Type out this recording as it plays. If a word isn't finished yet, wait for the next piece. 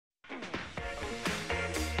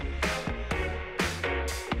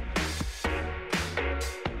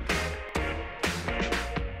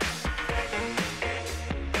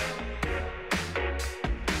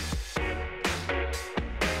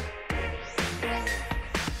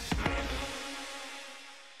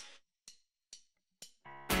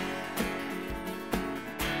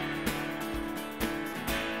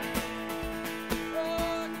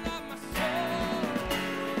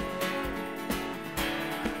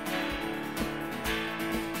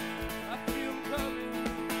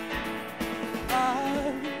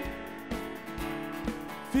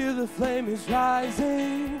the flame is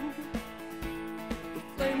rising, the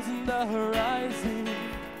flames in the horizon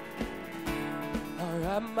are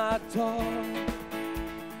at my door.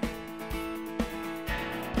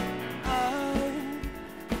 I'm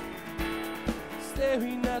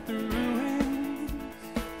staring at the ruins,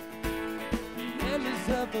 the embers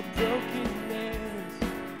of a brokenness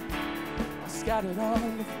are scattered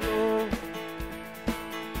on the floor.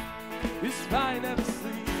 This fire never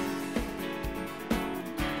sleeps,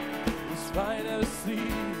 this fire never sleeps.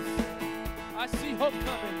 I see hope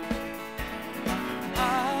coming.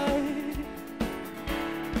 I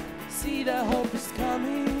see that hope is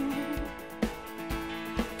coming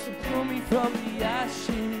to pull me from the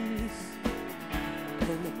ashes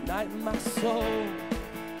and ignite my soul.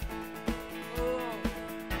 Oh,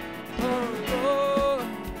 oh, oh.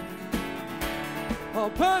 I'll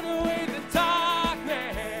burn away the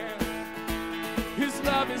darkness. His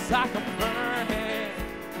love is like a burning.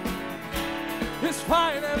 His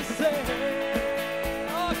fire never stays.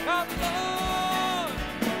 Oh, come on,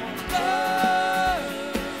 Lord.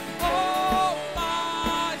 Oh,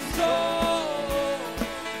 my soul,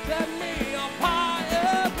 set me on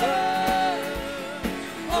fire, burn.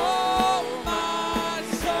 Oh, my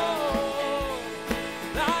soul,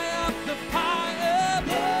 light up the fire,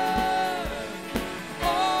 burn.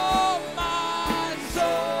 Oh, my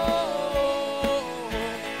soul,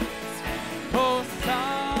 oh,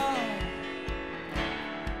 star,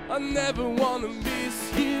 I never want to miss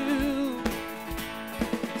you.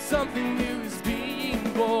 Something new is being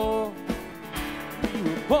born. We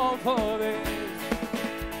were born for this.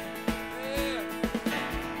 Yeah.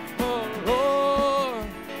 Oh, Lord,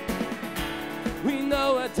 we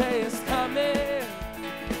know a day is coming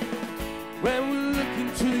when we look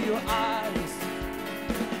into your eyes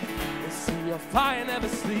and see your fire never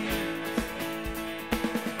sleeps.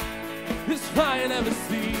 This fire never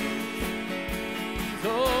sleeps.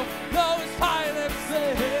 Oh, no, it's fire never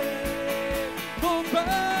sleeps. Oh, burn,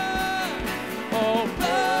 oh,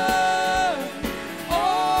 burn,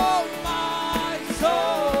 oh, my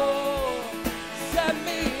soul, set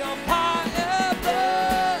me on fire,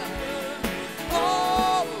 burn,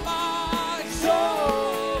 oh, my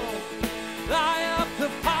soul, light up the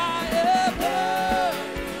fire, burn,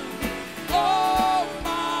 oh,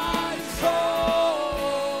 my soul,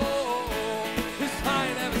 this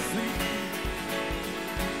fire never sleeps,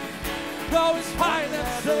 no, it's fire never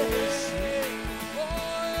sleeps.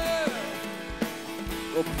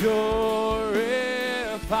 Oh,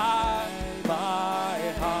 purify my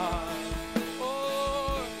heart.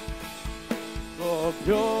 Oh,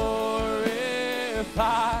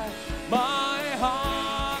 purify my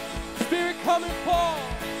heart. Spirit, come and fall.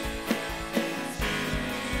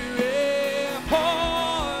 Spirit,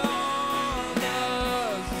 fall on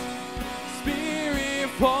us. Spirit,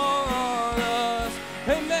 fall on us.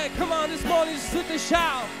 Amen. Come on, this morning, just lift a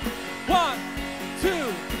shout. 1, 2,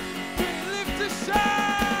 3, lift a shout.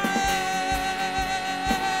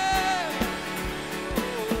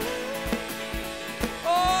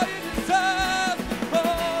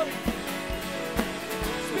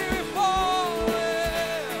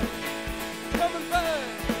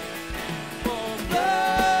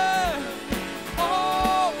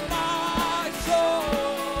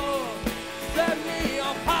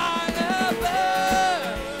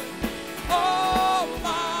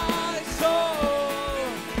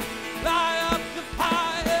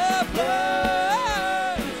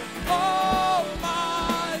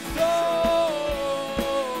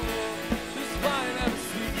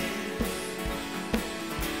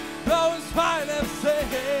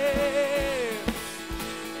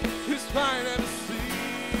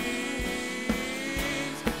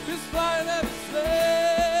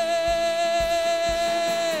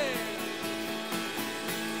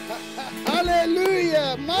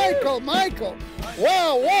 Hallelujah, Michael.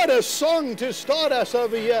 Wow, what a song to start us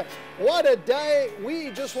over here. What a day.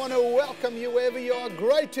 We just want to welcome you wherever you are.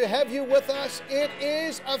 Great to have you with us. It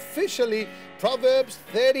is officially Proverbs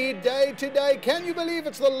 30 day today. Can you believe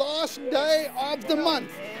it's the last day of the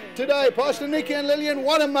month? Today, Pastor Nikki and Lillian,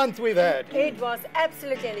 what a month we've had. It was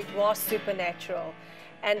absolutely, and it was supernatural.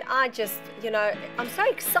 And I just, I'm so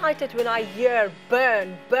excited when I hear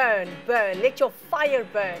burn, burn, burn. Let your fire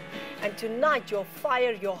burn. And tonight, your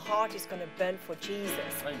fire, your heart is going to burn for Jesus.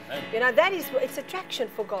 Amen. It's attraction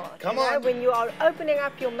for God. Come on. When you are opening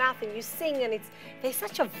up your mouth and you sing, and there's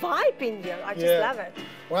such a vibe in here. I just love it.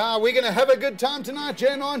 Wow, we're going to have a good time tonight,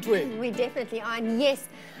 Jen, aren't we? We definitely are. And yes,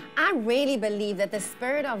 I really believe that the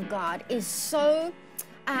Spirit of God is so...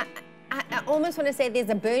 I almost want to say there's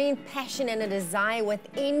a burning passion and a desire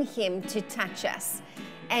within Him to touch us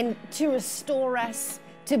and to restore us,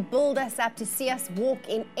 to build us up, to see us walk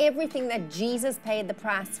in everything that Jesus paid the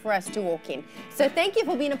price for us to walk in. So thank you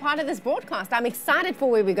for being a part of this broadcast. I'm excited for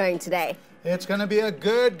where we're going today. It's going to be a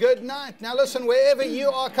good night. Now listen, wherever you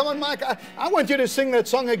are, come on, Mike, I want you to sing that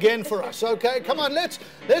song again for us, okay? Come on, let's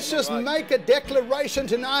just make a declaration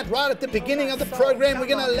tonight, right at the beginning of the program. We're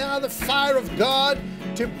going to allow the fire of God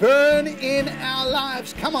to burn in our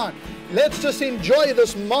lives. Come on, let's just enjoy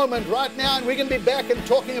this moment right now, and we're going to be back and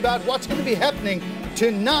talking about what's going to be happening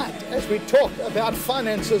tonight as we talk about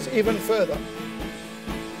finances even further.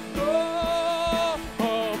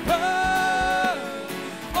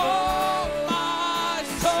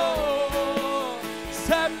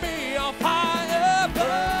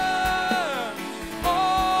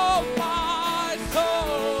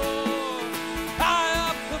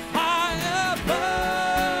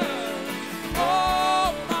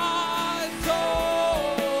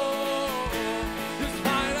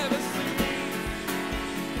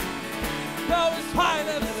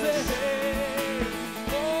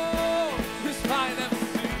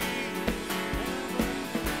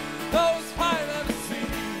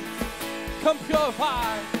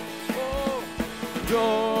 Purify, oh,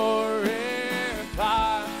 glorify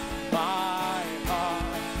my heart,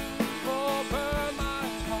 oh, burn my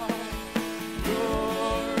heart,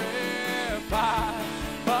 glorify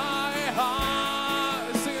my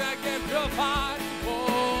heart. Sing that again, purify,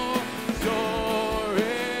 oh,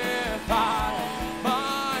 glorify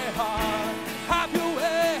my heart. Have your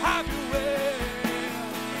way,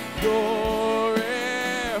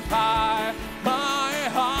 glorify my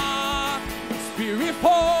heart. Spirit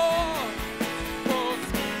fall, oh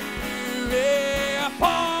Spirit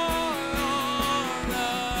fall on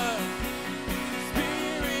us,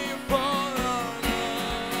 Spirit fall on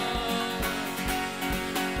us,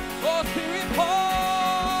 oh Spirit fall, oh Spirit fall,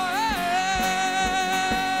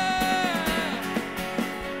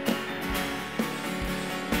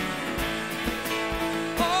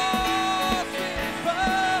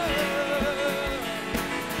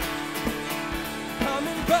 come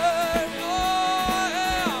and burn.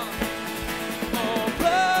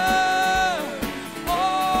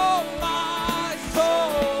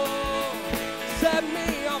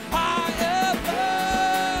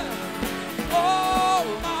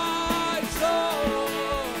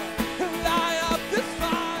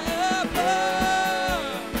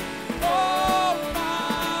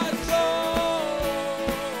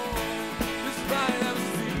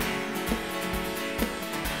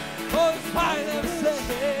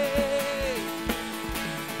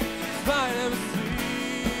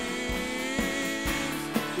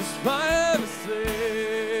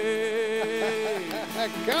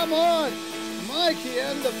 Come on, Mikey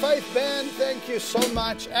and the Faith Band, thank you so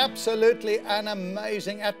much. Absolutely an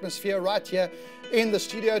amazing atmosphere right here in the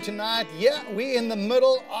studio tonight. Yeah, we're in the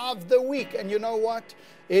middle of the week, and you know what?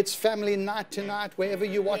 It's family night tonight, wherever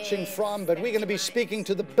you're watching from, but we're going to be speaking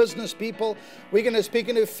to the business people. We're going to speak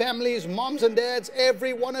to families, moms and dads,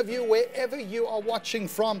 every one of you, wherever you are watching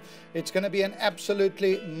from. It's going to be an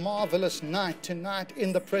absolutely marvelous night tonight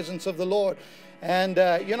in the presence of the Lord. And,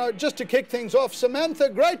 you know, just to kick things off, Samantha,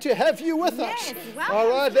 great to have you with us. Welcome, all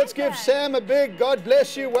right, let's give Sam a big God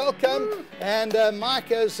bless you, welcome. And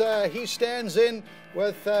Mike, as he stands in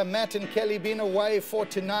with Matt and Kelly being away for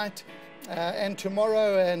tonight and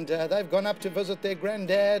tomorrow, and they've gone up to visit their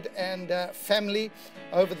granddad and family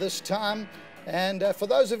over this time. And for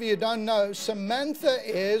those of you who don't know, Samantha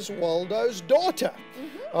is Waldo's daughter.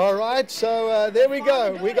 All right, so there we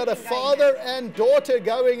go. We got a father and daughter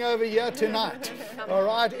going over here tonight. All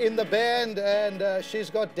right, in the band, and she's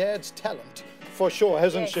got dad's talent for sure,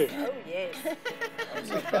 hasn't she? Oh, yes. I'm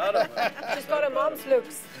so proud of her. She's got her mom's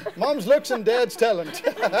looks. Mom's looks and dad's talent.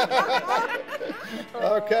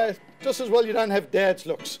 Okay, just as well you don't have dad's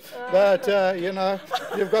looks, but you know,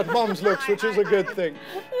 you've got mom's looks, which is a good thing.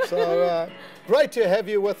 So great to have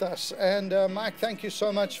you with us. And Mike, thank you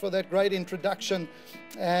so much for that great introduction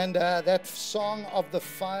and that song of the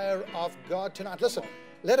fire of God tonight. Listen,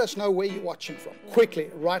 let us know where you're watching from quickly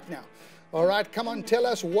right now. All right, come on, tell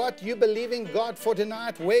us what you believe in God for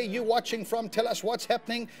tonight, where you're watching from. Tell us what's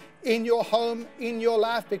happening in your home, in your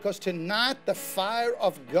life, because tonight the fire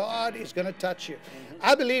of God is going to touch you.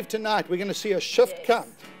 I believe tonight we're going to see a shift come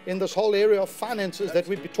in this whole area of finances that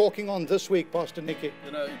we'll be talking on this week, Pastor Nicky.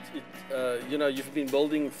 You know, you've been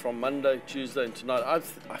building from Monday, Tuesday, and tonight.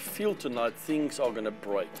 I feel tonight things are going to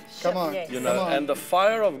break. Come on. Yes. You know, and the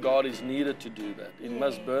fire of God is needed to do that. It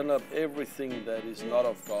must burn up everything that is not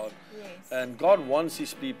of God. And God wants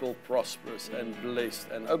His people prosperous and blessed.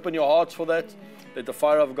 And open your hearts for that. Let the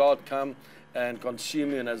fire of God come and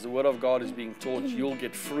consume you. And as the word of God is being taught, you'll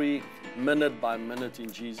get free minute by minute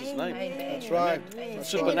in Jesus' name. That's right. It's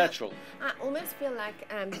supernatural. I almost feel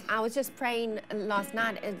like I was just praying last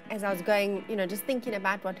night as I was going, just thinking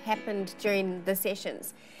about what happened during the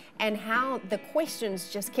sessions and how the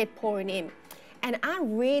questions just kept pouring in. And I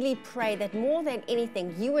really pray that more than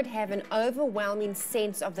anything, you would have an overwhelming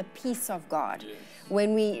sense of the peace of God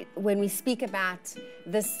when we speak about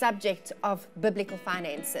the subject of biblical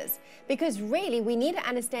finances. Because really, we need to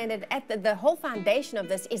understand that at the whole foundation of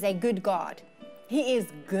this is a good God. He is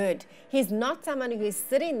good. He's not someone who is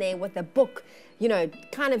sitting there with a book,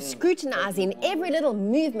 kind of scrutinizing every little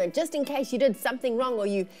movement just in case you did something wrong or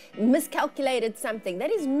you miscalculated something.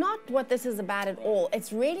 That is not what this is about at all.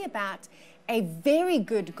 It's really about a very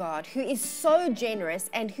good God who is so generous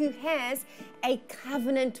and who has a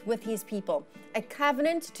covenant with His people. A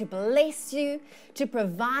covenant to bless you, to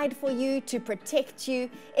provide for you, to protect you.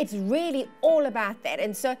 It's really all about that.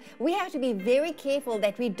 And so we have to be very careful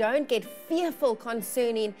that we don't get fearful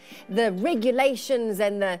concerning the regulations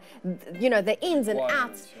and the ins and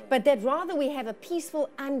outs, but that rather we have a peaceful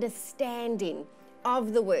understanding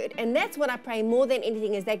of the word. And that's what I pray more than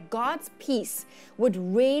anything, is that God's peace would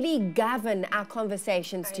really govern our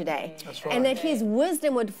conversations today. That's right. And that His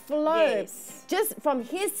wisdom would flow just from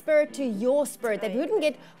His spirit to your spirit, that we wouldn't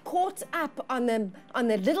get caught up on the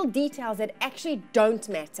little details that actually don't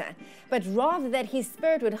matter, but rather that His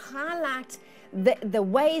spirit would highlight the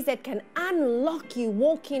ways that can unlock you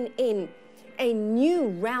walking in a new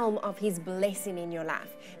realm of His blessing in your life.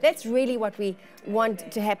 That's really what we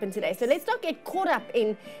want to happen today. So let's not get caught up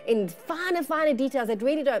in finer details that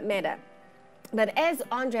really don't matter. But as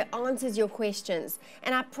Andre answers your questions,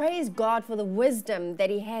 and I praise God for the wisdom that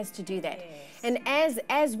He has to do that. And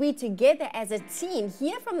as we together as a team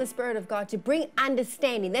hear from the Spirit of God to bring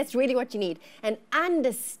understanding, that's really what you need, an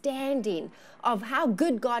understanding of how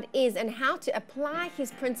good God is and how to apply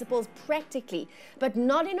His principles practically, but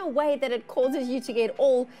not in a way that it causes you to get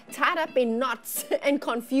all tied up in knots and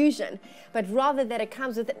confusion, but rather that it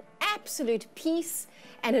comes with an absolute peace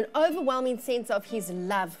and an overwhelming sense of His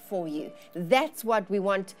love for you. That's what we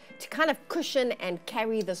want to kind of cushion and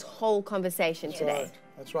carry this whole conversation today.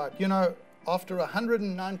 That's right. After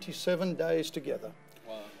 197 days together,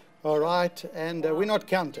 all right, and we're not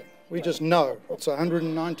counting. We just know it's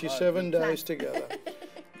 197 days together.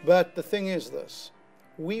 But the thing is this,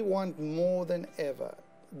 we want more than ever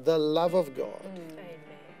the love of God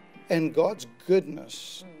and God's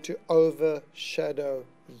goodness to overshadow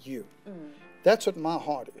you. That's what my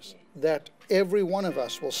heart is, that every one of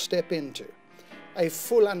us will step into a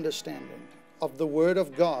full understanding of the Word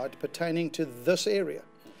of God pertaining to this area.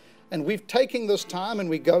 And we've taken this time and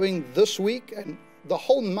we're going this week, and the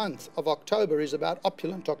whole month of October is about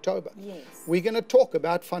Opulent October. We're going to talk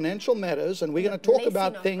about financial matters, and we're going to talk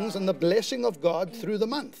about things and the blessing of God through the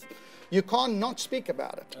month. You can't not speak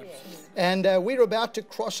about it. And we're about to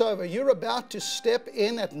cross over. You're about to step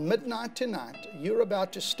in at midnight tonight. You're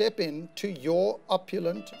about to step into your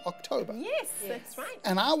Opulent October. Yes, that's right.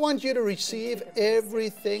 And I want you to receive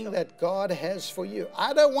everything that God has for you.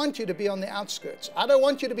 I don't want you to be on the outskirts. I don't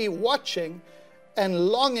want you to be watching and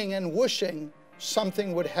longing and wishing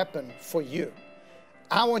something would happen for you.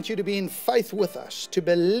 I want you to be in faith with us, to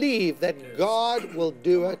believe that God will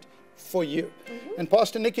do it for you. And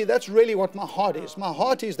Pastor Nikki, that's really what my heart is. My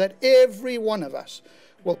heart is that every one of us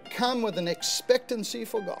will come with an expectancy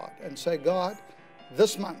for God and say, God,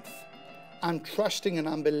 this month I'm trusting and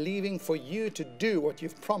I'm believing for you to do what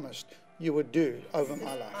you've promised you would do over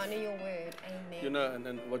my life. Honor your word. Amen.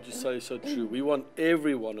 And what you say is so true. We want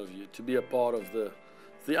every one of you to be a part of the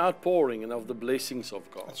outpouring and of the blessings of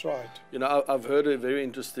God. That's right. I've heard a very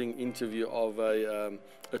interesting interview of a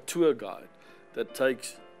tour guide that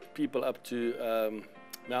takes people up to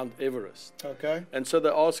Mount Everest. Okay. And so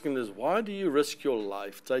they're asking this, why do you risk your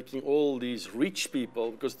life taking all these rich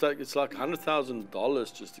people, because it's like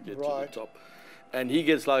 $100,000 just to get to the top, and he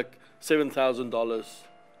gets like $7,000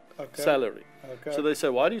 salary. So they say,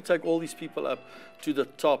 why do you take all these people up to the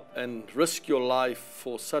top and risk your life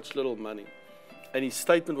for such little money? And his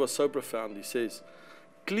statement was so profound. He says,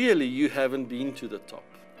 clearly you haven't been to the top.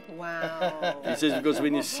 Wow. He says, because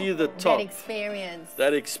when you see the top,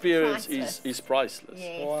 that experience priceless. is priceless.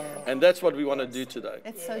 Yes. Wow. And that's what we want to do today.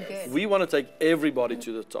 That's so good. We want to take everybody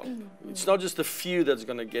to the top. It's not just a few that's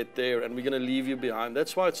going to get there and we're going to leave you behind.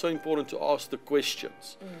 That's why it's so important to ask the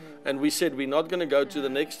questions. And we said we're not going to go to the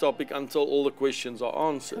next topic until all the questions are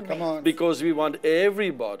answered. Come on. Because we want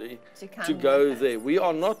everybody to go there. We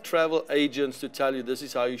are not travel agents to tell you this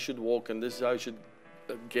is how you should walk and this is how you should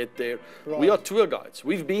get there. Right. We are tour guides.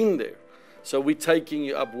 We've been there. So we're taking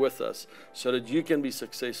you up with us so that you can be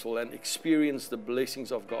successful and experience the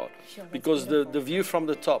blessings of God. Sure, because the view from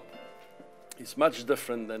the top is much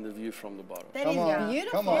different than the view from the bottom. That Come is on.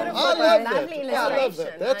 beautiful. Come on. Beautiful. I love Lovely that. I love illustration.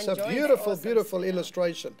 that. That's I a enjoyed it. beautiful, Awesome. beautiful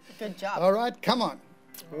illustration. Good job. All right, come on.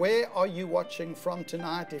 Where are you watching from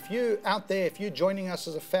tonight? If you out there, if you're joining us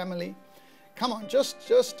as a family, come on, just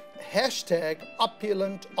hashtag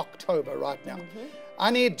Opulent October right now. I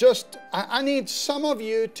need some of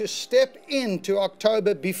you to step into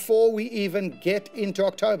October before we even get into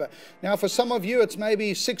October. Now, for some of you, it's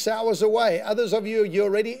maybe 6 hours away. Others of you, you're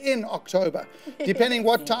already in October, depending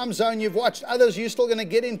what time zone you've watched. Others, you're still going to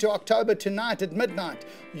get into October tonight at midnight,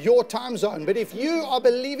 your time zone. But if you are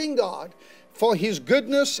believing God for His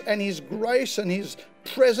goodness and His grace and His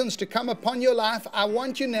presence to come upon your life, I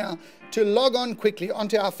want you now to log on quickly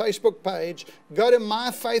onto our Facebook page, go to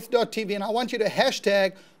myfaithtv, and I want you to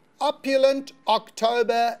hashtag Opulent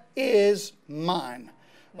October is mine.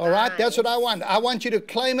 All right, that's what I want. I want you to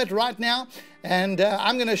claim it right now, and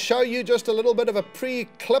I'm going to show you just a little bit of a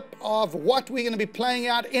pre-clip of what we're going to be playing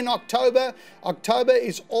out in October. October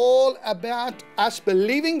is all about us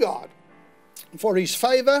believing God for His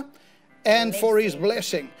favor and for His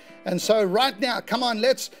blessing. And so right now, come on,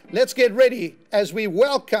 let's get ready as we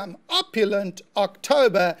welcome Opulent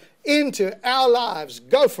October into our lives.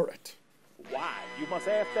 Go for it. Why? You must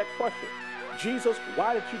ask that question. Jesus,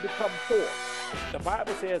 why did you become poor? The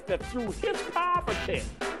Bible says that through His poverty,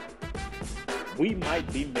 we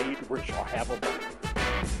might be made rich or have abundance.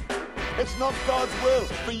 It's not God's will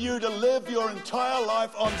for you to live your entire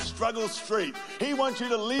life on Struggle Street. He wants you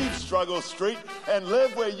to leave Struggle Street and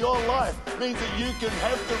live where your life means that you can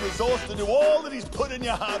have the resource to do all that He's put in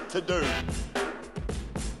your heart to do.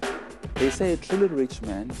 They say a truly rich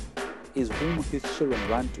man is whom his children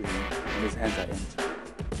run to him and his hands are empty.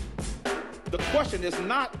 The question is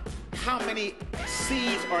not how many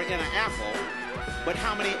seeds are in an apple, but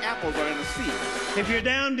how many apples are in a seed. If you're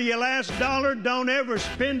down to your last dollar, don't ever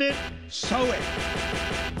spend it, sow it.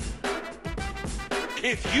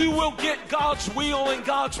 If you will get God's will and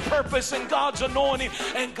God's purpose and God's anointing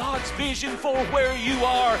and God's vision for where you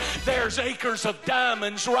are, there's acres of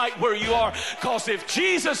diamonds right where you are. Because if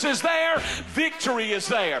Jesus is there, victory is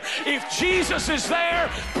there. If Jesus is there,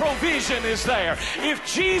 provision is there. If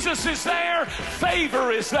Jesus is there,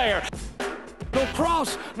 favor is there. No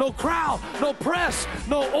cross, no crowd, no press,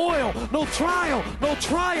 no oil, no trial, no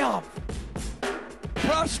triumph.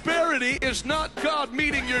 Prosperity is not God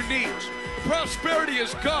meeting your needs. Prosperity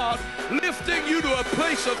is God lifting you to a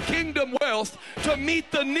place of kingdom wealth to meet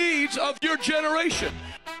the needs of your generation.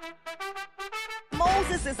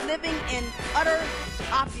 Moses is living in utter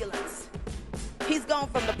opulence. He's gone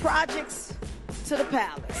from the projects to the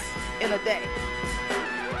palace in a day.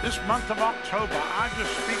 This month of October, I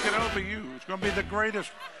just speak it over you. It's going to be the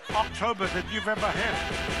greatest October that you've ever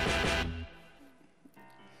had.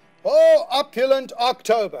 Oh, Opulent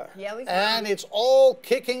October. Yeah, we and it's all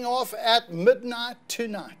kicking off at midnight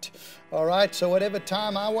tonight. All right, so whatever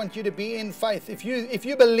time, I want you to be in faith. If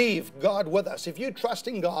you believe God with us, if you're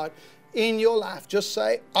trusting God in your life, just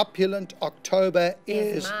say, Opulent October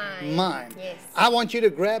is mine. Yes. I want you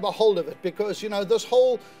to grab a hold of it because, you know, this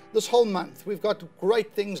whole month, we've got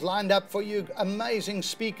great things lined up for you, amazing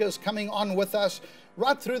speakers coming on with us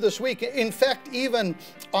right through this week. In fact, even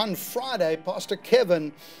on Friday, Pastor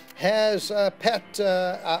Kevin has Pat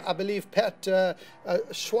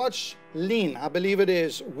Schwartzlein, I believe it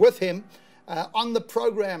is, with him on the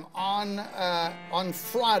program on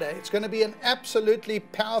Friday. It's going to be an absolutely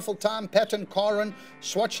powerful time. Pat and Karen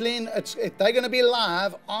Schwartzlein, they're going to be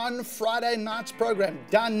live on Friday night's program.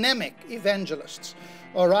 Dynamic evangelists.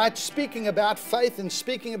 All right, speaking about faith and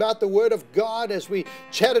speaking about the Word of God. As we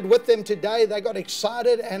chatted with them today, they got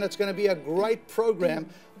excited, and it's going to be a great program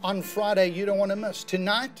on Friday you don't want to miss.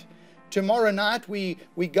 Tomorrow night, we're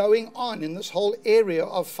going on in this whole area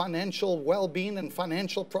of financial well-being and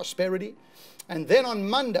financial prosperity. And then on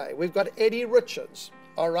Monday, we've got Eddie Richards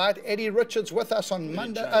All right, Eddie Richards with us on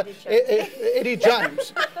Monday. Eddie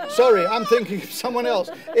James. Sorry, I'm thinking of someone else.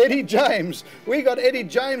 Eddie James. We got Eddie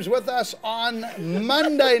James with us on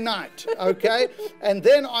Monday night, okay? And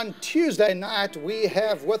then on Tuesday night, we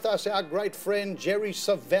have with us our great friend Jerry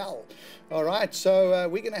Savelle. All right, so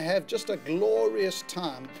we're going to have just a glorious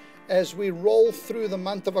time as we roll through the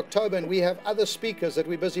month of October, and we have other speakers that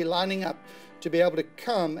we're busy lining up to be able to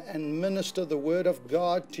come and minister the word of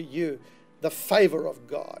God to you, the favor of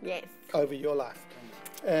God over your life.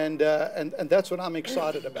 And that's what I'm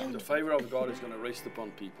excited about. The favor of God is going to rest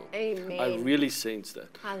upon people. Amen. I really sense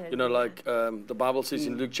that. Hallelujah. You know, like the Bible says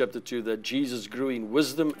in Luke chapter 2 that Jesus grew in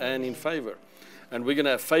wisdom and in favor. And we're going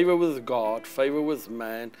to have favor with God, favor with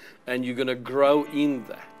man, and you're going to grow in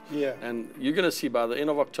that. Yeah. And you're going to see by the end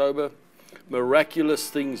of October, miraculous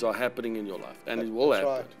things are happening in your life, and it will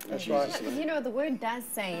happen. That's right. You know, the word does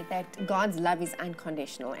say that God's love is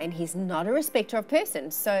unconditional, and He's not a respecter of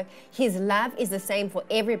persons. So His love is the same for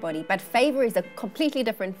everybody, but favor is a completely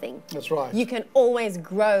different thing. That's right. You can always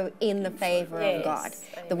grow in the favor of God.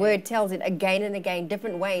 Amen. The word tells it again and again,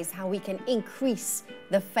 different ways how we can increase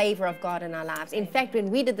the favor of God in our lives. In fact,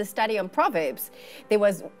 when we did the study on Proverbs, there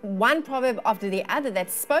was one proverb after the other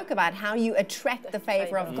that spoke about how you attract the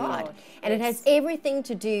favor of God. And it has everything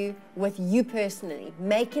to do with you personally,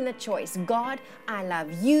 making a choice. God, I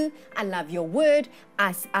love you. I love your word.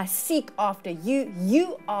 I seek after you.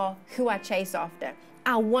 You are who I chase after.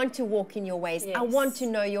 I want to walk in your ways. I want to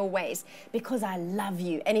know your ways because I love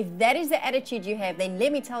you. And if that is the attitude you have, then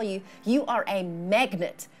let me tell you, you are a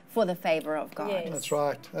magnet for the favor of God. Yes. That's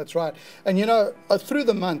right. That's right. And you know, through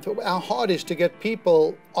the month, our heart is to get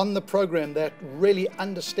people on the program that really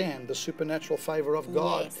understand the supernatural favor of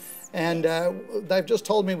God. Yes. And they've just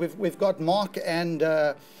told me we've got Mark and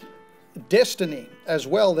Destiny as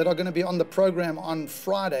well that are going to be on the program on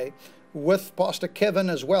Friday with Pastor Kevin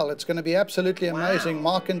as well. It's going to be absolutely amazing.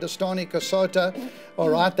 Mark and Destiny Kasota, all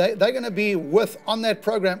right, they're going to be on that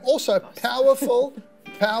program. Also powerful,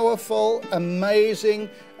 amazing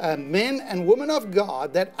men and women of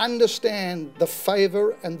God that understand the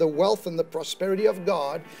favor and the wealth and the prosperity of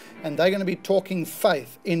God, and they're going to be talking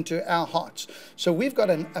faith into our hearts. So we've got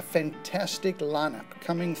a fantastic lineup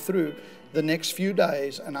coming through the next few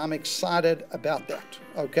days, and I'm excited about that,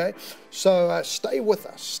 okay? So stay with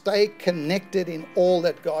us. Stay connected in all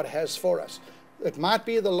that God has for us. It might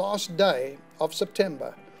be the last day of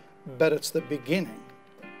September, but it's the beginning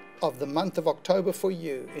of the month of October for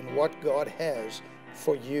you in what God has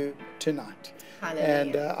for you tonight.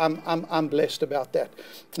 Hallelujah. And I'm blessed about that.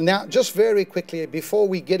 Now, just very quickly, before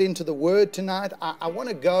we get into the word tonight, I want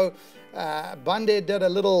to go, Bande did a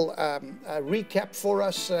little recap for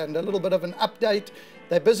us and a little bit of an update.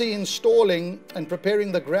 They're busy installing and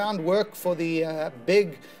preparing the groundwork for the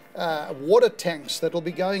big water tanks that will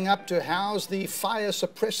be going up to house the fire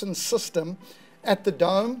suppression system at the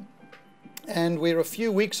dome. And we're a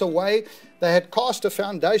few weeks away. They had cast a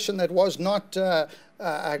foundation that was not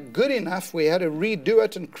good enough. We had to redo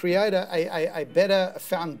it and create a better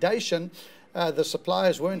foundation. The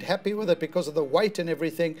suppliers weren't happy with it because of the weight and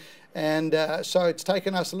everything. And so it's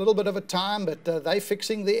taken us a little bit of a time, but they're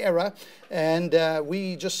fixing the error. And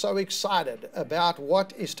we just so excited about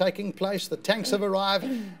what is taking place. The tanks have arrived.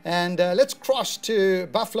 And let's cross to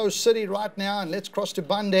Buffalo City right now, and let's cross to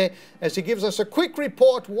Bande as he gives us a quick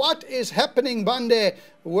report. What is happening, Bande,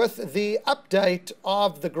 with the update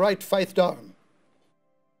of the Great Faith Dome?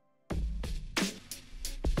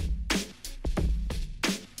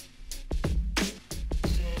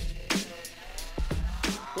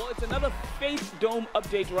 Another Faith Dome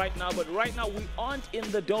update right now, but right now we aren't in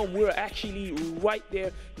the dome. We're actually right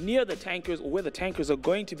there near the tankers, or where the tankers are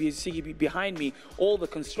going to be. As you see behind me, all the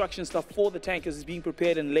construction stuff for the tankers is being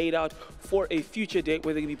prepared and laid out for a future date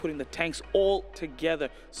where they're going to be putting the tanks all together.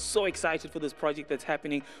 So excited for this project that's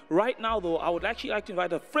happening. Right now, though, I would actually like to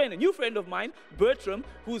invite a new friend of mine, Bertram,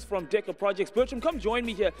 who's from Decker Projects. Bertram, come join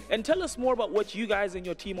me here and tell us more about what you guys and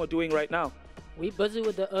your team are doing right now. We're busy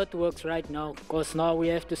with the earthworks right now, because now we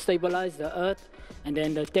have to stabilize the earth, and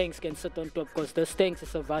then the tanks can sit on top, because this tank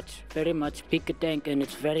is a very much bigger tank, and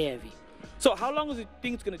it's very heavy. So how long do you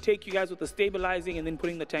think it's going to take you guys with the stabilizing and then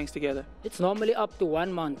putting the tanks together? It's normally up to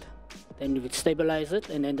 1 month. Then we stabilize it,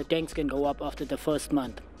 and then the tanks can go up after the first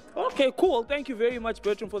month. Okay, cool. Thank you very much,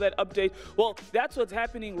 Bertram, for that update. Well, that's what's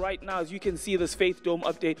happening right now, as you can see this Faith Dome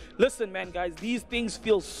update. Listen, man, guys, these things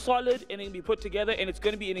feel solid and it can be put together, and it's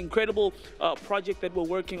going to be an incredible project that we're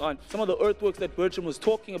working on. Some of the earthworks that Bertram was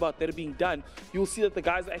talking about that are being done, you'll see that the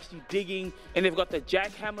guys are actually digging, and they've got the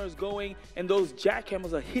jackhammers going, and those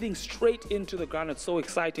jackhammers are hitting straight into the ground. It's so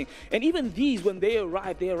exciting. And even these, when they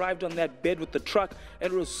arrived on that bed with the truck,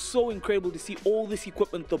 and it was so incredible to see all this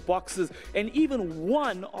equipment, the boxes, and even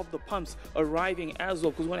one of the pumps arriving as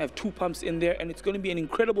well, because we're going to have 2 pumps in there, and it's going to be an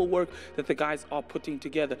incredible work that the guys are putting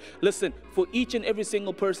together. Listen, for each and every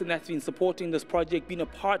single person that's been supporting this project, being a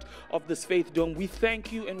part of this Faith Dome, we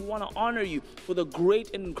thank you and we want to honor you for the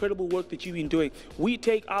great and incredible work that you've been doing. We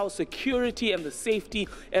take our security and the safety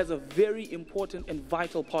as a very important and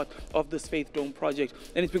vital part of this Faith Dome project,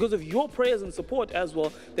 and it's because of your prayers and support as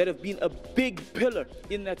well that have been a big pillar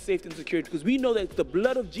in that safety and security, because we know that it's the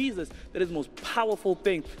blood of Jesus that is the most powerful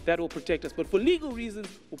thing that will protect us. But for legal reasons,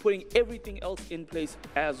 we're putting everything else in place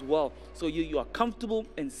as well, so you are comfortable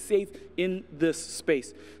and safe in this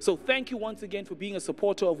space. So thank you once again for being a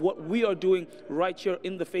supporter of what we are doing right here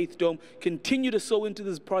in the Faith Dome. Continue to sow into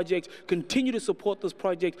this project, continue to support this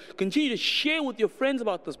project, continue to share with your friends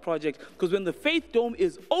about this project, because when the Faith Dome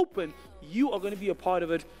is open, you are going to be a part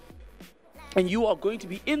of it. And you are going to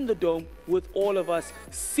be in the dome with all of us,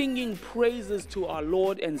 singing praises to our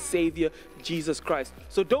Lord and Savior, Jesus Christ.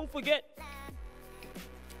 So don't forget,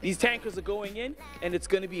 these tankers are going in, and it's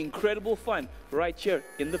going to be incredible fun right here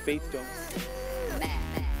in the Faith Dome.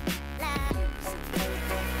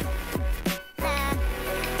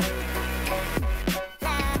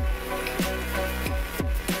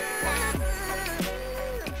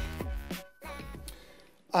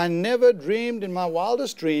 I never dreamed in my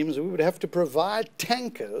wildest dreams we would have to provide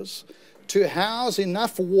tankers to house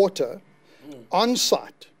enough water on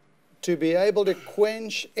site to be able to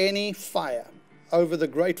quench any fire over the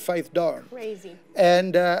Great Faith Dome. Crazy.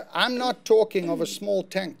 And I'm not talking of a small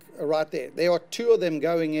tank right there. There are 2 of them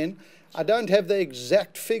going in. I don't have the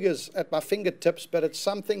exact figures at my fingertips, but it's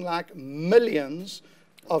something like millions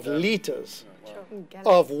of liters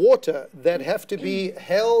of water that have to be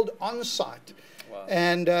held on site. Wow.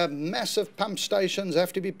 And massive pump stations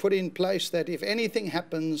have to be put in place that if anything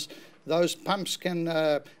happens, those pumps can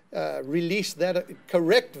release that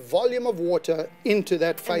correct volume of water into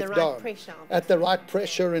that Faith Dome at the right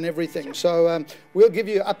pressure and everything. So we'll give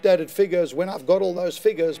you updated figures when I've got all those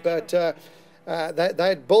figures, but they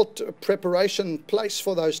had built a preparation place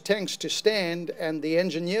for those tanks to stand, and the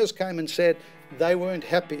engineers came and said they weren't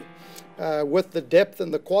happy with the depth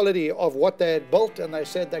and the quality of what they had built, and they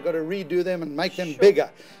said they've got to redo them and make them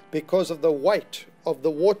bigger because of the weight of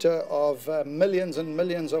the water of millions and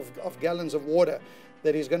millions of gallons of water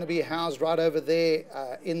that is going to be housed right over there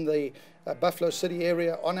in the Buffalo City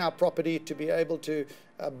area on our property to be able to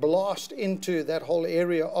blast into that whole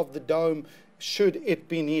area of the dome should it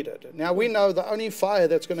be needed. Now we know the only fire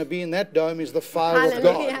that's going to be in that dome is the fire of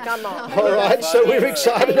God. Come on. All right, so we're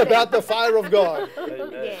excited about the fire of God.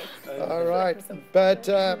 Yes. All right, but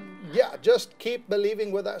yeah, just keep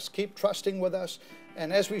believing with us, keep trusting with us.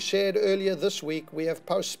 And as we shared earlier this week, we have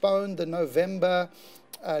postponed the November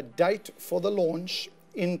date for the launch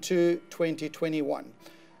into 2021.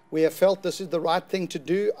 We have felt this is the right thing to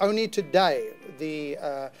do. Only today,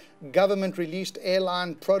 the government released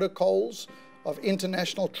airline protocols of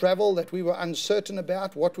international travel that we were uncertain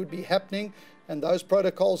about what would be happening, and those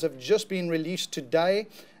protocols have just been released today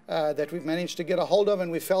that we've managed to get a hold of,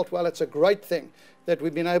 and we felt, well, it's a great thing that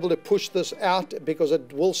we've been able to push this out because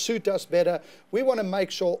it will suit us better. We want to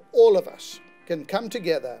make sure all of us can come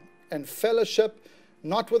together and fellowship,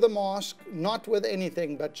 not with a mask, not with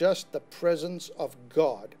anything, but just the presence of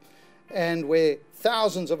God, and where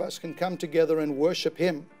thousands of us can come together and worship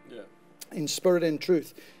Him in spirit and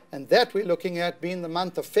truth. And that we're looking at being the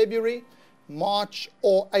month of February, March,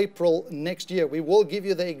 or April next year. We will give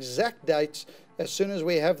you the exact dates as soon as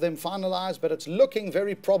we have them finalized, but it's looking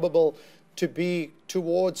very probable to be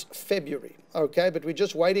towards February. Okay, but we're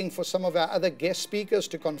just waiting for some of our other guest speakers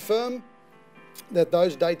to confirm that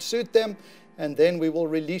those dates suit them, and then we will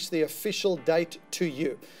release the official date to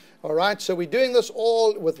you. All right, so we're doing this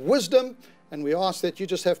all with wisdom, and we ask that you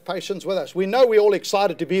just have patience with us. We know we're all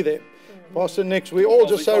excited to be there. Pastor Nix, we're all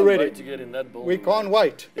just so ready. Wait to get in that building. We can't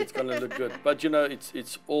wait. It's going to look good. But you know,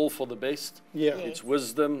 it's all for the best. Yeah. It's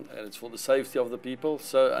wisdom, and it's for the safety of the people.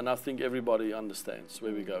 So, and I think everybody understands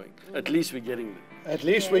where we're going. At least we're getting there. At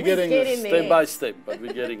least we're getting there. Step by step, but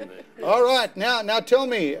we're getting there. All right, now tell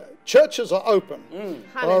me, churches are open.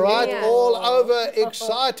 All right, Hallelujah. all over,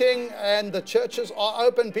 exciting, and the churches are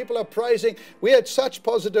open. People are praising. We had such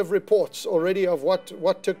positive reports already of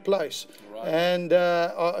what took place. Right. And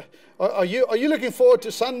are you looking forward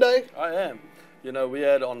to Sunday? I am. You know, we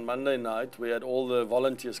had on Monday night, we had all the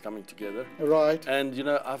volunteers coming together. Right. And, you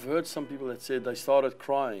know, I've heard some people that said they started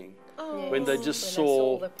crying when they just When I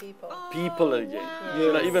saw the people. people again.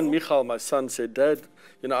 You know, even Michal, my son, said, Dad,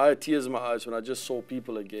 you know, I had tears in my eyes when I just saw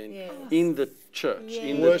people again in the church,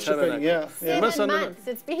 in the Worshiping, tabernacle. 7 months.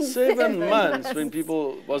 It's been 7 months when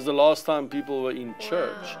people, was the last time people were in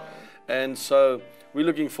church. And so we're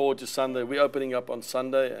looking forward to Sunday. We're opening up on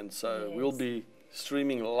Sunday, and so we'll be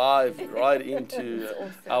streaming live right into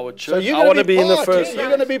our church. So you're I want to be in the part, first. You're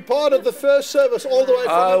going to be part of the first service all the way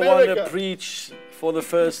from I America. want to preach for the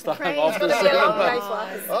first time Praise after God. 7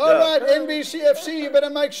 months. All right, NBCFC, you better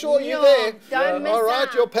make sure you're there. Don't miss All right,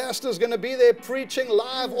 out. your pastor's going to be there preaching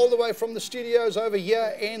live all the way from the studios over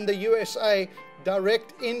here in the USA,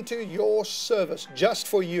 direct into your service, just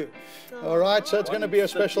for you. All right, so it's going to be a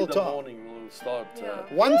special in the time. morning we'll start.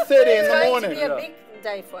 1:30 in the It's going morning. to be a big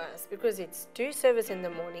day for us because it's 2 services in the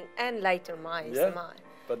morning and later my SMI.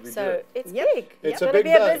 But we do So it. it's big. It's It's a going to big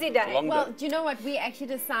be a day. busy day. Long Well, day. do you know what? We actually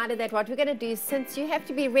decided that what we're going to do, since you have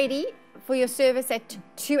to be ready for your service at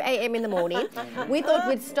 2 a.m. in the morning, we thought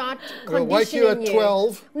we'd start We'll conditioning wake you at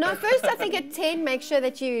 12. No, first I think at 10, make sure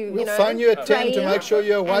that We'll phone you at 10 to praying, make sure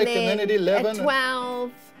you're awake, and then at 11. At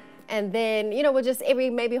 12. And then, you know, we'll just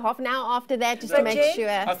maybe half an hour after that just to make Jen? sure.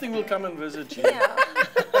 I think we'll come and visit you.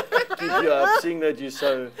 Keep you up, seeing that you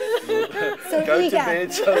go to eager.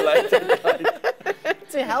 bed so late at night.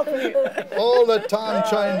 To help you. All the time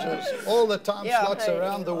changes, all the time slots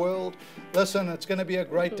around the world. Listen, it's going to be a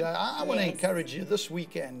great day. I want to encourage you this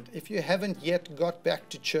weekend, if you haven't yet got back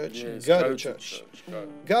to church, go to church.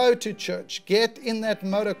 Go to church. Get in that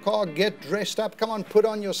motor car, get dressed up. Come on, put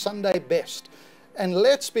on your Sunday best. And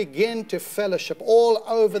let's begin to fellowship all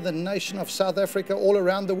over the nation of South Africa, all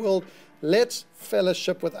around the world. Let's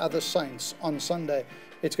fellowship with other saints on Sunday.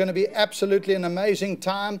 It's going to be absolutely an amazing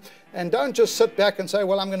time. And don't just sit back and say,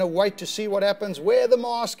 well, I'm going to wait to see what happens. Wear the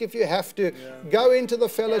mask if you have to. Go into the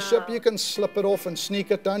fellowship. You can slip it off and sneak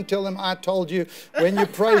it. Don't tell them I told you when you're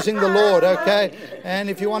praising the Lord, okay? And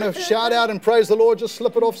if you want to shout out and praise the Lord, just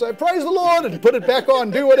slip it off. Say, praise the Lord, and put it back on.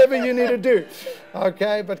 Do whatever you need to do,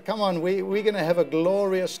 okay? But come on, we're going to have a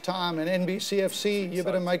glorious time. And NBCFC, you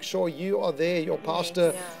better make sure you are there. Your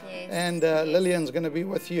pastor and Lillian's going to be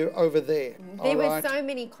with you over there. There were so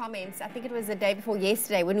many comments. I think it was the day before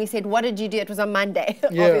yesterday when we said, what did you do? It was on Monday,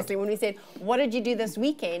 obviously, when we said, what did you do this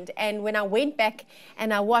weekend? And when I went back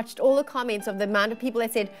and I watched all the comments of the amount of people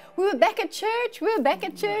that said, we were back at church, we were back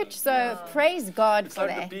at church. So praise God It's for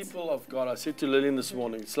like that. the people of God. I said to Lillian this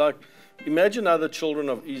morning, it's like, imagine how the children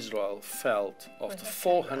of Israel felt after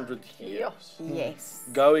 400 years. Yes.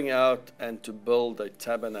 Going out and to build a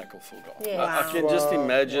tabernacle for God. Yes. I can just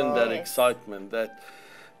imagine that excitement, that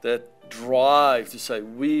drive to say,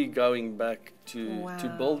 we going back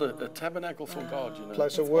to build a tabernacle for God. You know?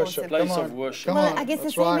 Place of worship. Place Come of on. worship. Come Well, on. I guess the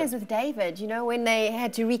That's same right. as with David, you know, when they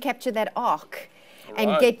had to recapture that ark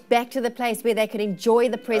and Right. get back to the place where they could enjoy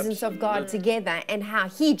the presence of God together, and how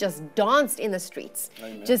he just danced in the streets.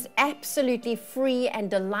 Amen. Just absolutely free and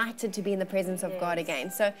delighted to be in the presence of God again.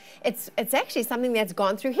 So it's actually something that's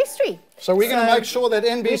gone through history. So we're going to make sure that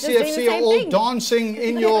just doing the NBCFC are same all thing. dancing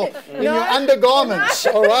in your undergarments,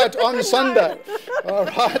 all right, on Sunday. All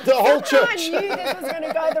right, the whole I church. knew this was going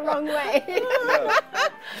to go the wrong way.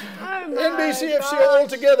 NBCFC are all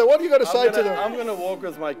together. What have you got to say to them? I'm going to walk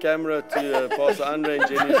with my camera to Pastor Andre and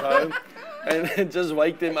Jenny's home and just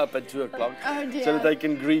wake them up at 2 o'clock so that they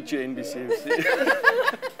can greet you, NBCFC.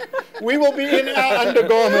 We will be in our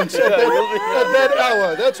undergarments at that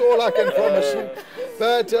hour. That's all I can promise you.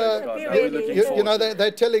 But, you know,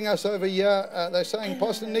 they're telling us over here, they're saying,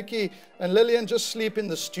 Pastor Nikki and Lillian, just sleep in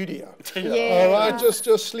the studio. All right, just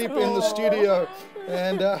sleep in the studio.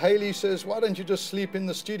 And Haley says, why don't you just sleep in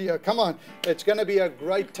the studio? Come on, it's going to be a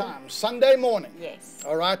great time. Sunday morning. Yes.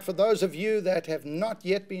 All right, for those of you that have not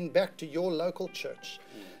yet been back to your local church,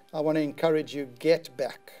 I want to encourage you, get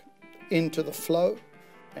back into the flow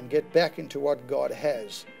and get back into what God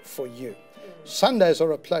has for you. Sundays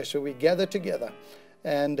are a place where we gather together.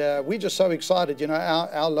 And we're just so excited. You know,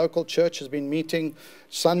 our local church has been meeting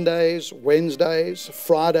Sundays, Wednesdays,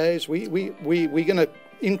 Fridays. We're going to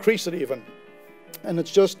increase it even. And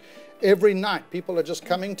it's just every night people are just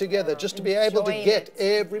coming together just to be able to get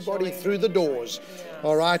everybody through the doors.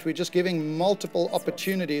 All right, we're just giving multiple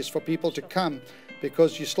opportunities for people to come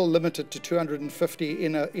because you're still limited to 250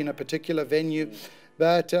 in a particular venue.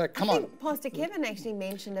 But come on. Pastor Kevin actually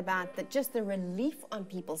mentioned about just the relief on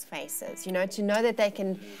people's faces, you know, to know that they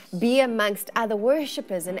can be amongst other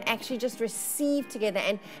worshippers and actually just receive together.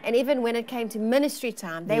 And even when it came to ministry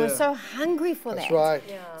time, they were so hungry for that. That's right.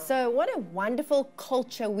 So what a wonderful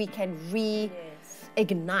culture we can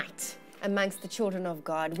reignite amongst the children of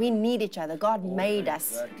God. We need each other. God made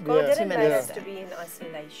us. God didn't make us to be in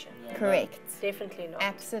isolation. Correct. Definitely not.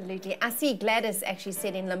 Absolutely. I see Gladys actually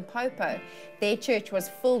said in Limpopo, their church was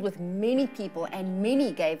filled with many people and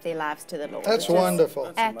many gave their lives to the Lord. That's wonderful.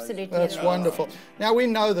 That's absolutely That's amazing. wonderful. Now, we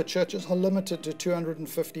know the churches are limited to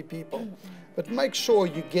 250 people. But make sure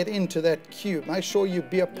you get into that queue. Make sure you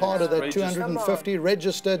be a part of that 250.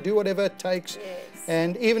 Register, do whatever it takes.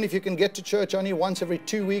 And even if you can get to church only once every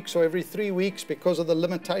 2 weeks or every 3 weeks because of the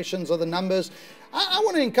limitations of the numbers, I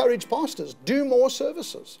want to encourage pastors, do more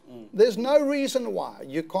services. There's no reason why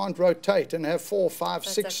you can't rotate and have 4, 5,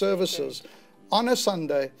 6 services on a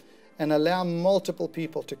Sunday and allow multiple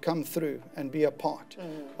people to come through and be a part.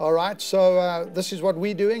 All right, so this is what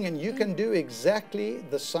we're doing, and you can do exactly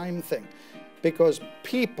the same thing because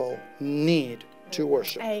people need to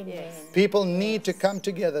worship. People need to come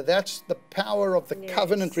together. That's the power of the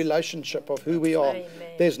covenant relationship of who we are.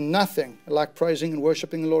 There's nothing like praising and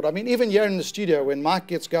worshiping the Lord. I mean, even here in the studio, when Mike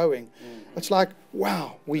gets going, it's like,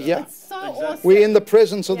 wow, we're here. It's so awesome. We're in the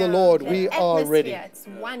presence of the Lord. We are ready. It's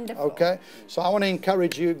wonderful. Okay? So I want to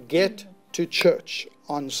encourage you, get to church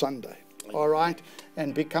on Sunday. All right?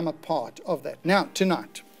 And become a part of that. Now,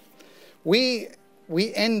 tonight, we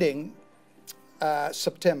ending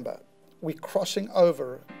September. We're crossing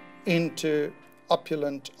over into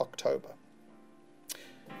opulent October.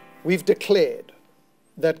 We've declared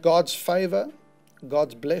that God's favor,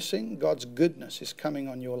 God's blessing, God's goodness is coming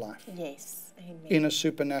on your life. Yes. Amen. In a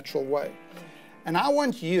supernatural way. And I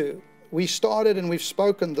want you, we started and we've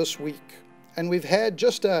spoken this week, and we've had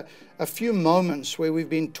just a few moments where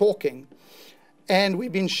we've been talking, and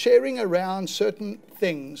we've been sharing around certain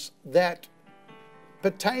things that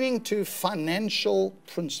pertaining to financial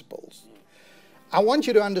principles. I want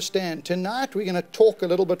you to understand, tonight we're going to talk a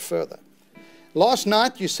little bit further. Last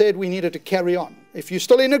night you said we needed to carry on. If you're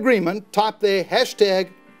still in agreement, type there,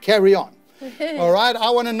 #carry on. All right, I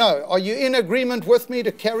want to know, are you in agreement with me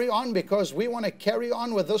to carry on? Because we want to carry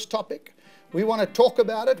on with this topic. We want to talk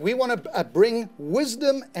about it. We want to bring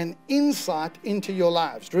wisdom and insight into your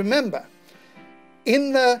lives. Remember,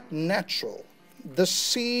 in the natural, the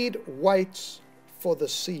seed waits for the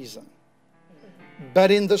season.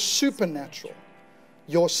 But in the supernatural,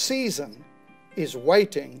 your season is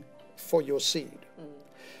waiting for your seed.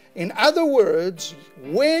 In other words,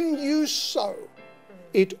 when you sow,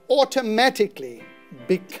 it automatically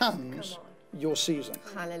becomes your season.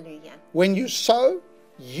 Hallelujah. When you sow,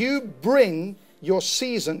 you bring your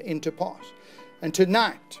season into pass. And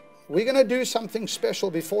tonight, we're going to do something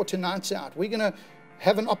special before tonight's out. We're going to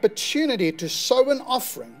have an opportunity to sow an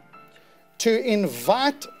offering to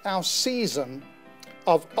invite our season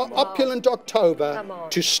of opulent October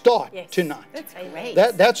to start tonight. That's great.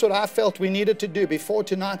 That's what I felt we needed to do before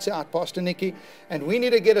tonight's out, Pastor Nikki. And we need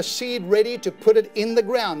to get a seed ready to put it in the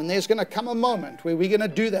ground. And there's going to come a moment where we're going to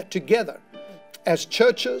do that together as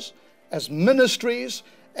churches, as ministries,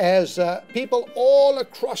 as people all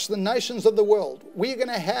across the nations of the world. We're going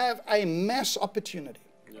to have a mass opportunity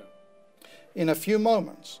in a few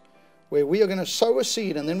moments where we are going to sow a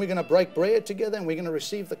seed, and then we're going to break bread together, and we're going to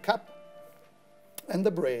receive the cup and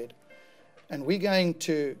the bread, and we're going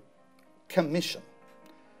to commission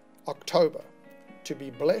October to be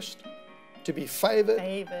blessed, to be favored,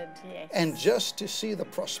 and just to see the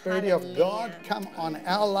prosperity of God come on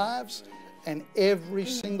our lives, and every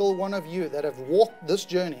single one of you that have walked this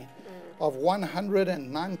journey of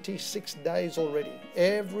 196 days already,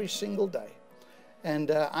 every single day.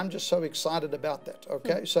 And I'm just so excited about that,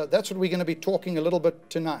 okay? So that's what we're going to be talking a little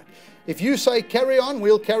bit tonight. If you say carry on,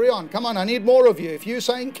 we'll carry on. Come on, I need more of you. If you're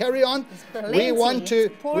saying carry on, we want to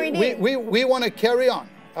carry on,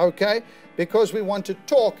 okay? Because we want to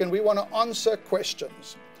talk and we want to answer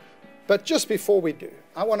questions. But just before we do,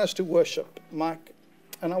 I want us to worship, Mike.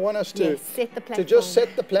 And I want us to, just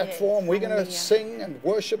set the platform. We're going to sing and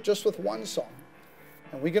worship just with one song.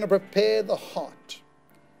 And we're going to prepare the heart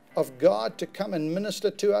of God to come and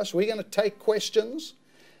minister to us. We're going to take questions,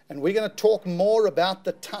 and we're going to talk more about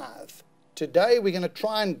the tithe. Today we're going to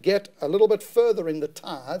try and get a little bit further in the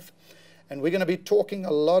tithe, and we're going to be talking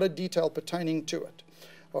a lot of detail pertaining to it.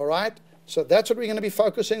 All right? So that's what we're going to be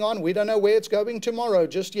focusing on. We don't know where it's going tomorrow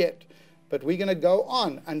just yet, but we're going to go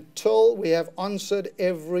on until we have answered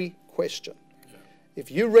every question.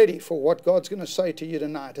 If you're ready for what God's going to say to you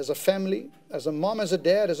tonight, as a family, as a mom, as a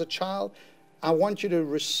dad, as a child, I want you to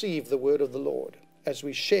receive the word of the Lord as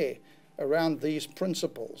we share around these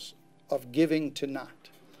principles of giving tonight.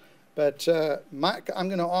 But Mike, I'm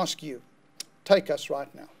going to ask you, take us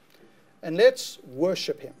right now, and let's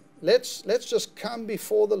worship him. Let's just come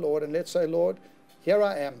before the Lord and let's say, Lord, here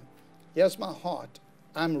I am. Here's my heart.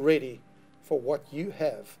 I'm ready for what you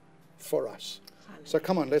have for us. So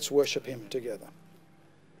come on, let's worship him together.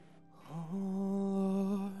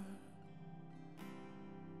 Oh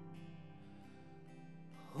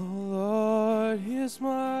Lord, here's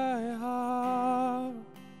my heart.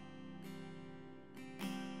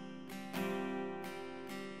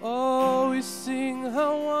 Oh, we sing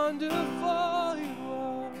how wonderful you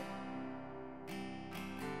are.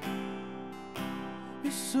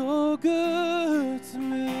 You're so good to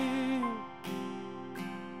me.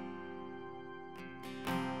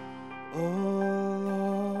 Oh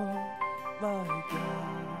Lord, my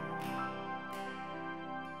God,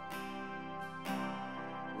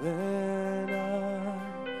 when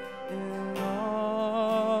I'm in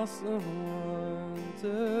awesome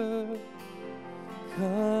wonder,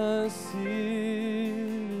 consider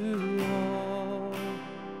all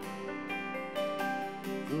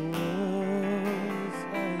the worlds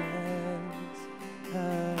thy hands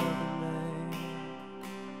have made.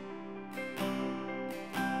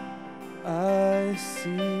 I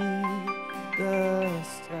see the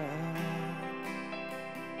stars,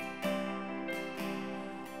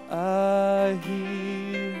 I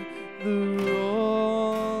hear the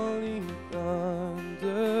rolling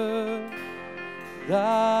thunder,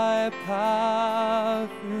 thy power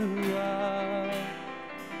throughout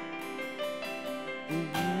the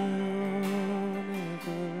universe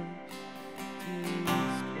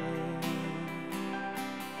display.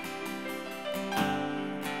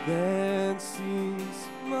 Then sings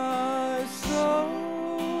my soul,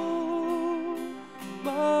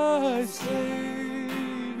 my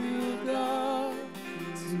Savior God,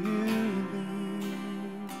 to thee.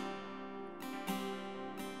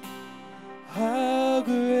 How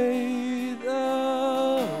great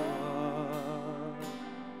thou art,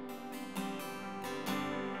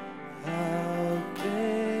 how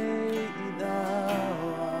great thou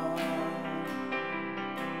art.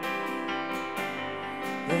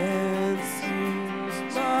 Then sings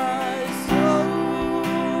my soul,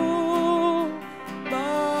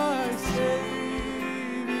 my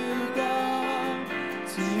Savior God,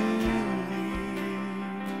 to thee.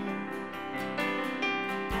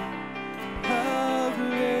 How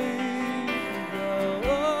great thou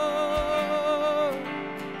art,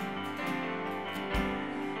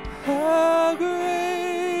 how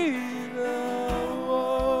great thou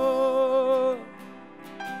art.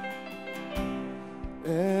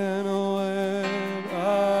 And when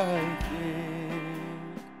I think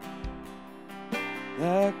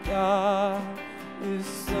that God is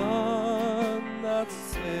Son, not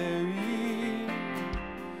Savior,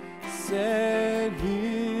 sent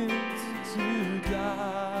him to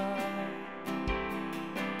die,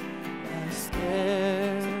 I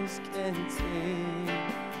scarce can take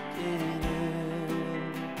it in.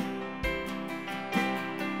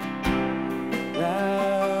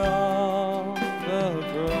 That on the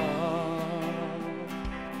cross,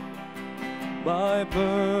 my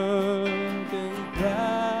burden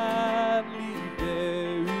gladly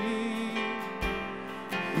buried,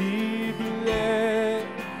 he bled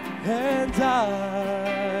and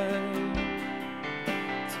died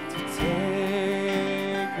to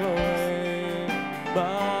take away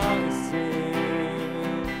my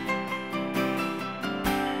sin.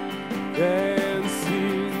 Then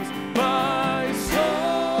sings my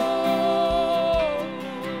soul,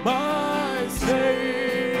 my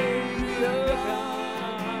Savior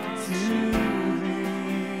God, to thee.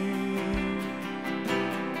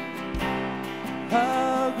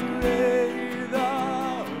 How great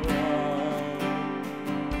thou art,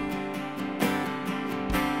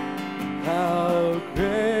 how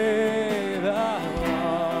great thou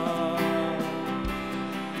art.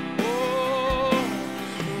 Oh,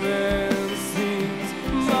 then sings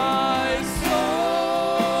my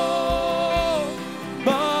soul,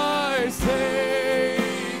 my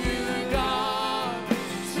Savior God,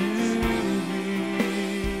 to thee.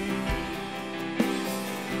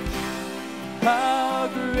 How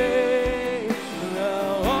great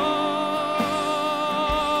thou art,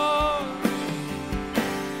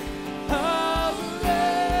 how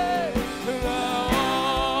great thou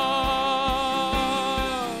art.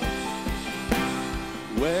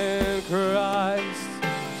 When Christ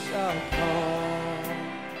shall come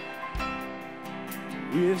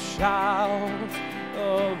with shouts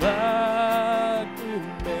of acclamation,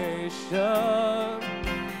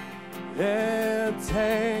 and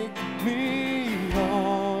take me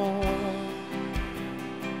home.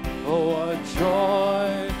 Oh, what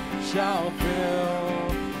joy shall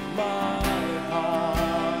fill my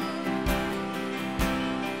heart.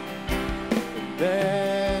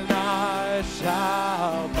 Then I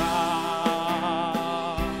shall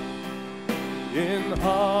bow in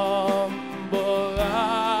humble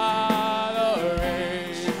adoration,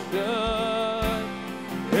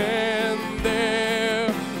 and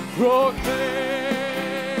there proclaim,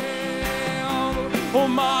 oh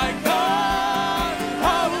my God,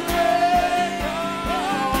 how great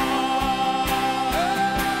thou art.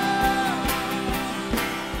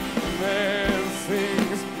 Then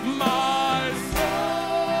sings my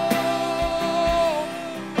soul,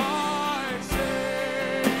 my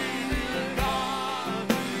Savior God,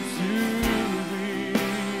 to thee.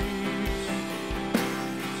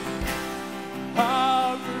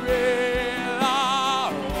 How great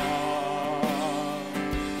thou art.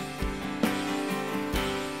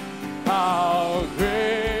 How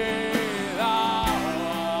great thou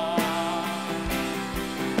art.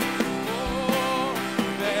 Oh,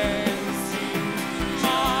 then sings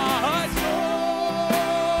my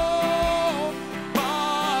soul,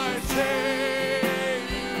 my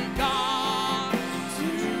Savior God,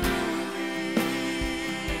 to thee.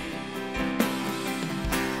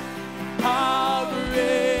 How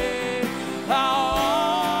great thou art.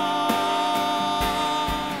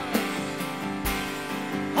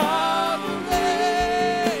 How great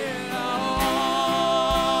thou art.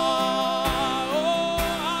 Oh,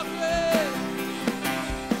 how great.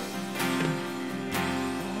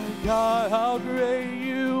 My God, how great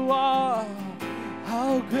you are.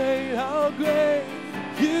 How great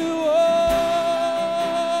you are.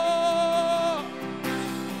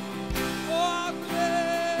 Oh, how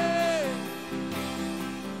great.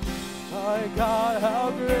 My God,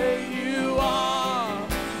 how great you are.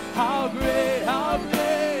 How great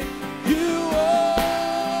you are.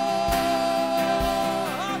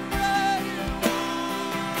 How great you are.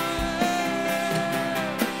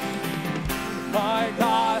 My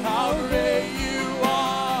God, how great you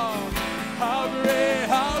are. How great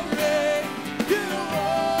you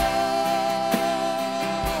are.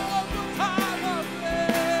 One more time, how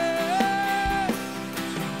great.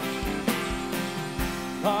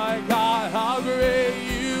 My God, how great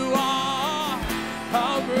you are.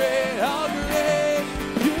 How great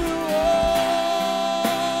you are.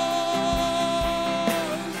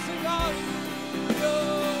 Sing hallelujah.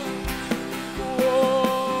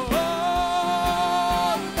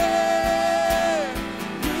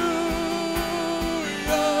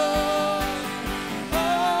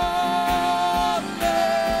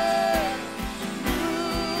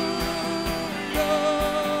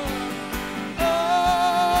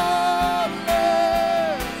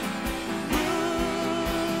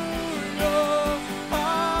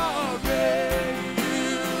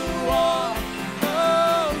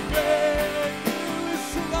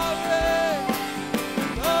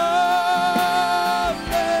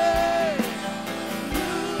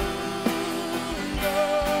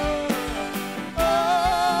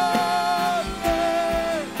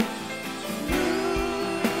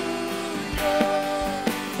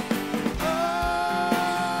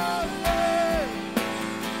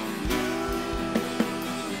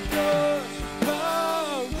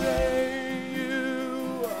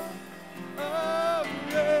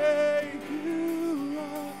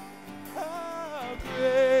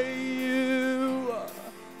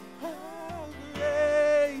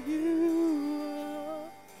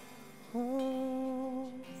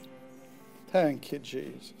 Oh, Thank you,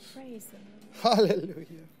 Jesus. Praise Him.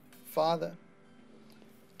 Hallelujah. Father,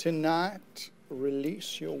 tonight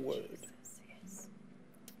release your word,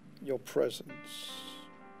 your presence.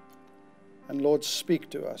 And Lord, speak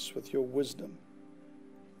to us with your wisdom.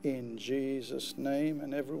 In Jesus' name.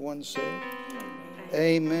 And everyone said,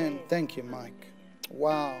 Amen. Thank you, Mike.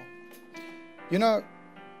 Wow. You know,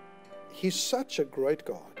 He's such a great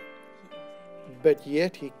God, but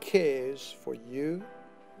yet He cares for you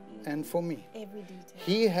and for me. Every detail.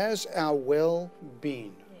 He has our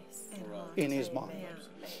well-being in His mind.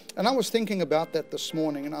 And I was thinking about that this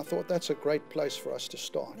morning, and I thought that's a great place for us to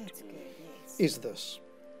start. That's good, yes. Is this.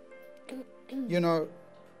 You know,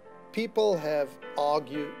 people have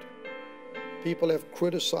argued, people have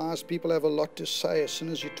criticized, people have a lot to say as soon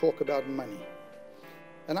as you talk about money.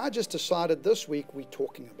 And I just decided this week we're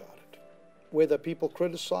talking about it. Whether people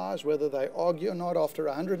criticize, whether they argue or not, after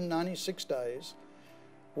 196 days,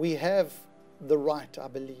 we have the right, I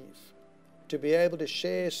believe, to be able to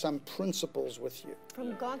share some principles with you.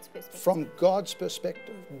 From God's perspective. From God's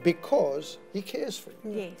perspective, because He cares for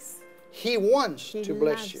you. Yes. He wants to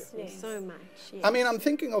bless you. So much. Yes. I mean, I'm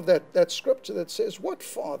thinking of that scripture that says, what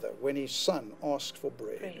father, when his son asked for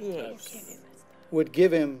bread, would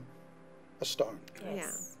give him a stone?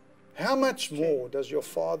 Yes. How much more does your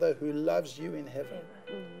Father who loves you in heaven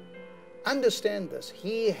understand this?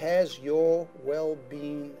 He has your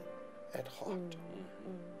well-being at heart.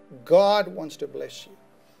 God wants to bless you.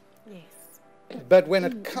 Yes. But when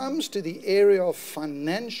it comes to the area of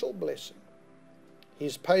financial blessing,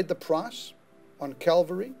 He's paid the price on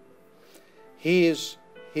Calvary. He's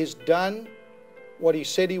done what He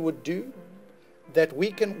said He would do, that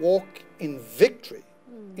we can walk in victory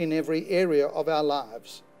in every area of our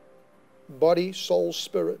lives. Body, soul,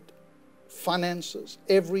 spirit, finances,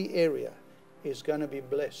 every area is going to be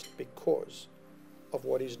blessed because of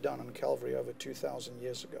what He's done on Calvary over 2,000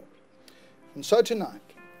 years ago. And so tonight,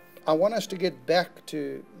 I want us to get back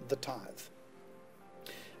to the tithe.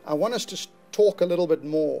 I want us to talk a little bit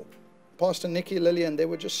more. Pastor Nikki, Lillian, there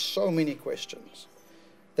were just so many questions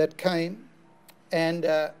that came, and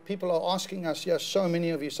people are asking us, yes, so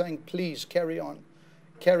many of you saying, please carry on,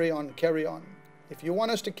 carry on, carry on. If you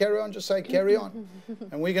want us to carry on, just say carry on,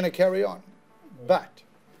 and we're going to carry on. But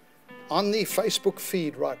on the Facebook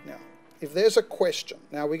feed right now, if there's a question,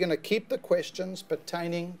 now we're going to keep the questions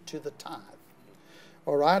pertaining to the tithe.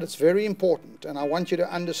 All right, it's very important, and I want you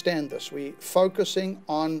to understand this. We're focusing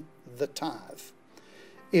on the tithe.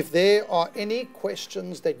 If there are any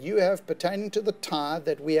questions that you have pertaining to the tithe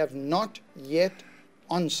that we have not yet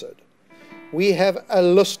answered, we have a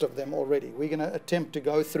list of them already. We're going to attempt to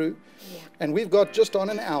go through. And we've got just on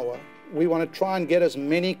an hour. We want to try and get as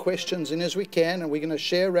many questions in as we can, and we're going to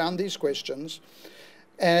share around these questions.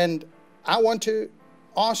 And I want to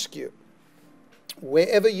ask you,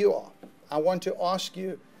 wherever you are, I want to ask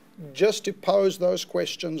you just to pose those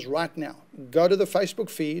questions right now. Go to the Facebook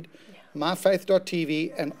feed,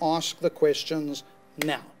 myfaith.tv, and ask the questions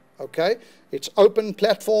now. Okay? It's open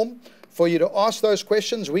platform for you to ask those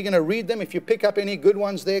questions. We're going to read them. If you pick up any good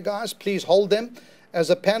ones there, guys, please hold them as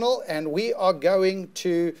a panel, and we are going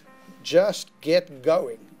to just get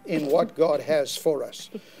going in what God has for us.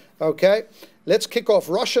 Okay? Let's kick off.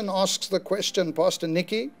 Roshan asks the question, Pastor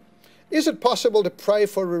Nikki, is it possible to pray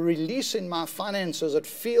for a release in my finances? It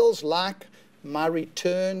feels like my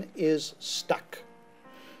return is stuck.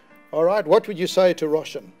 All right, what would you say to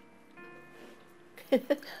Roshan?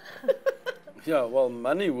 Yeah, well,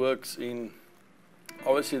 money works in,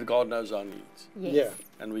 obviously God knows our needs. Yes. Yeah.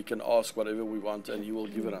 And we can ask whatever we want and He will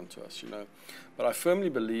give it unto us, you know. But I firmly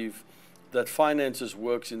believe that finances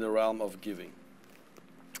works in the realm of giving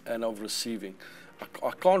and of receiving.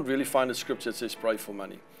 I can't really find a scripture that says pray for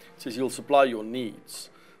money. It says He'll supply your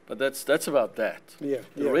needs. But that's about that. Yeah,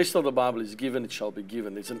 the rest of the Bible is given, it shall be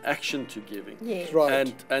given. There's an action to giving. Yes.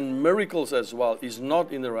 Right. And miracles as well is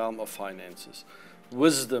not in the realm of finances.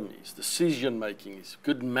 Wisdom is, decision making is,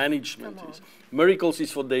 good management is. Miracles is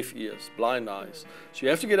for deaf ears, blind eyes. So you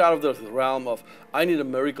have to get out of the realm of, I need a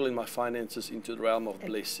miracle in my finances, into the realm of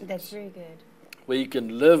blessings. That's very good. Where you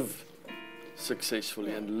can live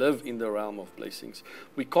successfully and live in the realm of blessings.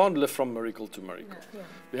 We can't live from miracle to miracle.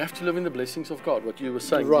 We have to live in the blessings of God, what you were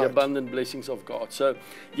saying, the abundant blessings of God. So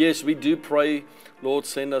yes, we do pray, Lord,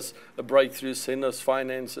 send us a breakthrough, send us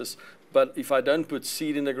finances. But if I don't put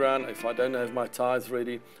seed in the ground, if I don't have my tithe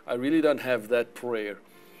ready, I really don't have that prayer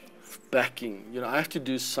backing. You know, I have to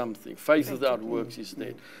do something. Faith without works is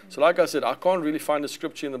dead. So like I said, I can't really find a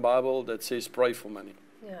scripture in the Bible that says pray for money.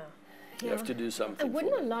 Yeah. You have to do something. And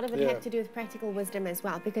wouldn't a lot of it have to do with practical wisdom as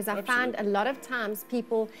well? Because I find a lot of times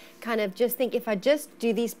people kind of just think, if I just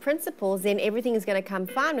do these principles, then everything is going to come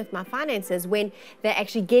fine with my finances, when they're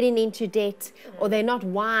actually getting into debt or they're not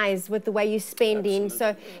wise with the way you're spending.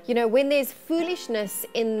 So, you know, when there's foolishness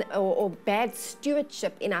in or bad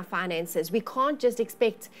stewardship in our finances, we can't just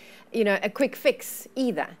expect, you know, a quick fix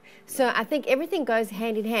either. So I think everything goes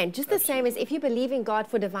hand in hand. Just the same as if you believe in God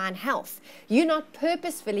for divine health, you're not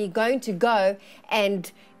purposefully going to go and,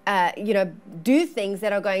 you know, do things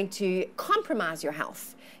that are going to compromise your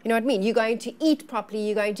health. You know what I mean? You're going to eat properly,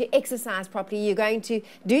 you're going to exercise properly, you're going to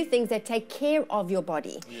do things that take care of your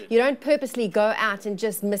body. Yes. You don't purposely go out and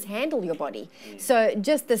just mishandle your body. So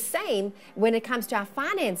just the same when it comes to our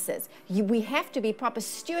finances, we have to be proper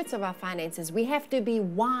stewards of our finances. We have to be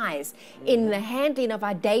wise in the handling of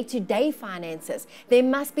our day-to-day finances. There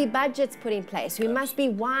must be budgets put in place. We must be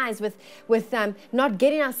wise with not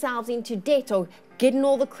getting ourselves into debt or getting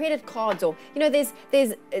all the credit cards, or, you know,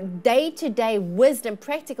 there's day-to-day wisdom,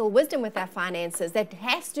 practical wisdom with our finances that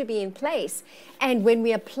has to be in place. And when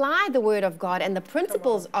we apply the Word of God and the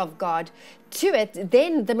principles of God to it,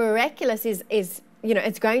 then the miraculous is you know,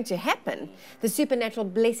 it's going to happen. The supernatural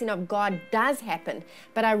blessing of God does happen.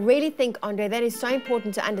 But I really think, Andre, that is so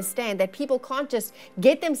important to understand that people can't just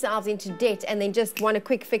get themselves into debt and then just want a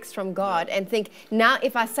quick fix from God and think, now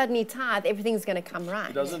if I suddenly tithe, everything's going to come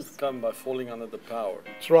right. It doesn't come by falling under the power.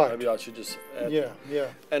 That's right. Maybe I should just add. Yeah, yeah.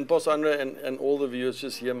 And Pastor Andre and all the viewers,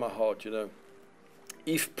 just hear my heart, you know.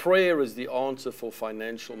 If prayer is the answer for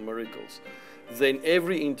financial miracles, then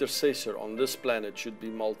every intercessor on this planet should be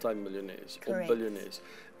multi-millionaires or billionaires.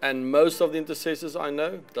 And most of the intercessors I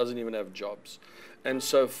know doesn't even have jobs. And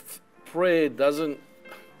so prayer doesn't,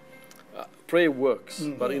 prayer works.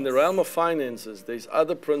 But in the realm of finances, there's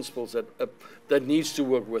other principles that needs to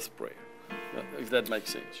work with prayer, if that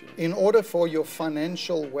makes sense. You know? In order for your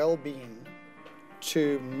financial well-being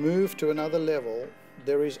to move to another level,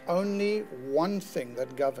 there is only one thing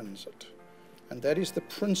that governs it, and that is the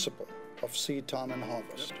principle of seed time and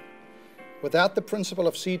harvest. Without the principle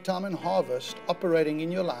of seed time and harvest operating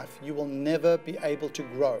in your life, you will never be able to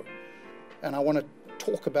grow. And I want to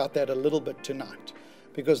talk about that a little bit tonight,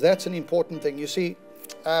 because that's an important thing. You see,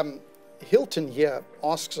 Hilton here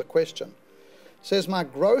asks a question. Says, my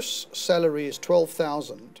gross salary is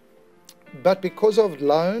 $12,000, but because of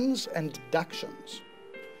loans and deductions,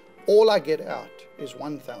 all I get out is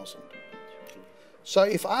 $1,000. So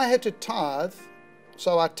if I had to tithe,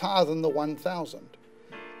 so I tithe on the 1,000.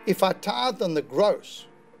 If I tithed on the gross,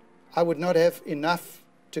 I would not have enough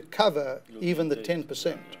to cover even the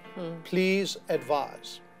 10%. Please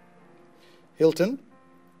advise. Hilton,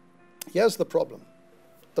 here's the problem.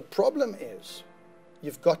 The problem is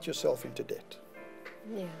you've got yourself into debt.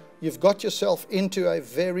 Yeah. You've got yourself into a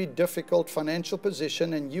very difficult financial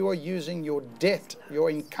position, and you are using your debt,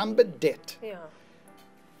 your encumbered debt,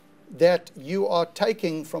 that you are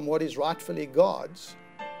taking from what is rightfully God's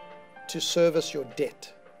to service your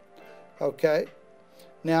debt. Okay?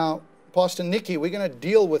 Now, Pastor Nikki, we're going to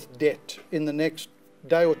deal with debt in the next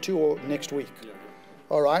day or two or next week.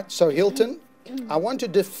 All right? So, Hilton, I want to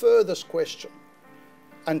defer this question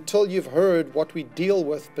until you've heard what we deal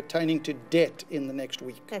with pertaining to debt in the next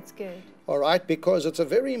week. That's good. All right? Because it's a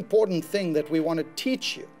very important thing that we want to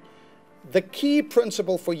teach you. The key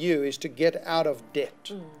principle for you is to get out of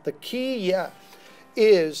debt. The key here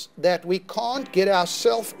is that we can't get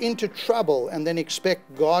ourselves into trouble and then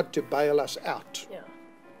expect God to bail us out.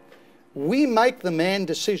 We make the man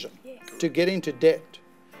decision to get into debt,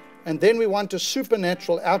 and then we want a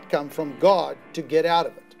supernatural outcome from God to get out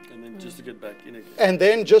of it. And then just to get back in again. And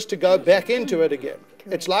then just to go back into it again.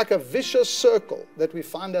 It's like a vicious circle that we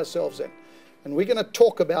find ourselves in. And we're going to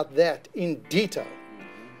talk about that in detail.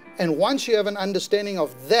 And once you have an understanding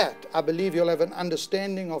of that, I believe you'll have an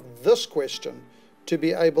understanding of this question to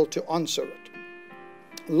be able to answer it.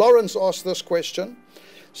 Lawrence asked this question.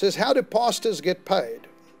 Says, how do pastors get paid?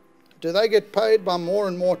 Do they get paid by more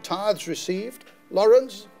and more tithes received?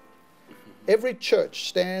 Lawrence, every church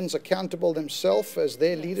stands accountable themselves as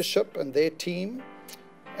their leadership and their team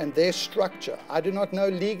and their structure. I do not know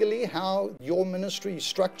legally how your ministry is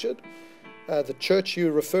structured, the church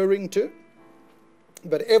you're referring to.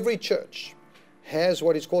 But every church has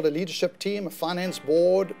what is called a leadership team, a finance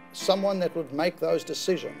board, someone that would make those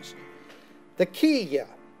decisions. The key here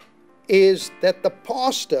is that the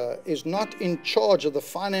pastor is not in charge of the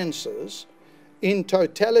finances in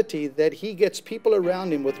totality, that he gets people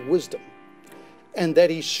around him with wisdom and that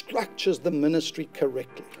he structures the ministry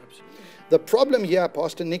correctly. The problem here,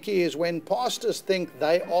 Pastor Nikki, is when pastors think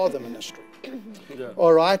they are the ministry.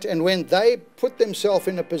 All right, and when they put themselves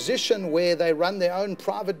in a position where they run their own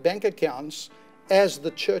private bank accounts as the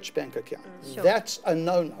church bank account, that's a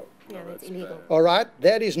no-no. Yeah, that's illegal. All right,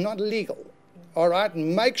 that is not legal. All right,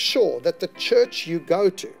 make sure that the church you go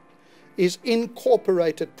to is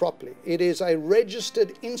incorporated properly. It is a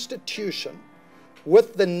registered institution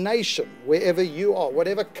with the nation, wherever you are,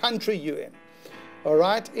 whatever country you're in. All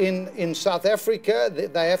right, in South Africa,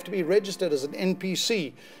 they have to be registered as an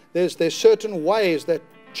NPC. There's certain ways that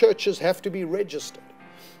churches have to be registered.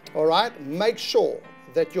 All right, make sure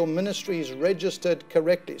that your ministry is registered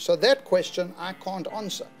correctly. So that question I can't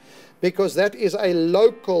answer, because that is a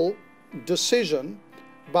local decision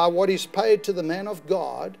by what is paid to the man of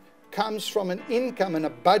God, comes from an income and a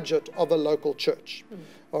budget of a local church.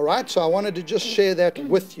 All right, so I wanted to just share that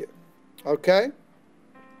with you. Okay?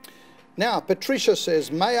 Now, Patricia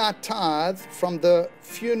says, may I tithe from the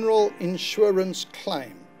funeral insurance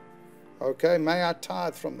claim? Okay, may I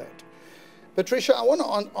tithe from that? Patricia, I want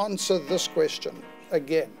to answer this question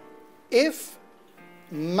again. If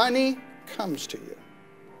money comes to you,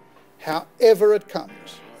 however it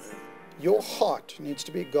comes, your heart needs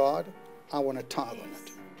to be, God, I want to tithe on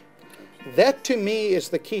it. That to me is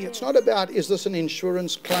the key. It's not about, is this an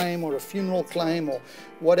insurance claim or a funeral claim or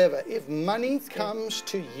whatever. If money comes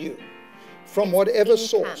to you from whatever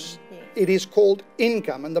source, it is called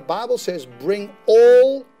income. And the Bible says, bring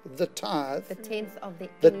all the tithe,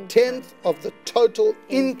 the tenth of the total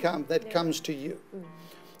income that comes to you.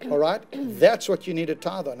 All right? That's what you need to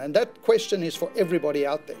tithe on. And that question is for everybody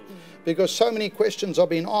out there. Because so many questions are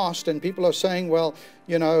being asked and people are saying, well,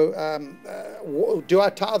 you know, do I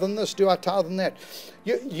tithe on this? Do I tithe on that?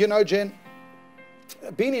 You know, Jen,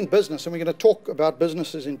 being in business, and we're going to talk about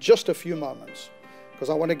businesses in just a few moments, because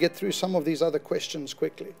I want to get through some of these other questions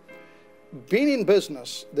quickly. Being in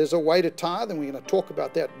business, there's a way to tithe, and we're going to talk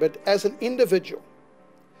about that. But as an individual,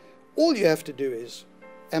 all you have to do is,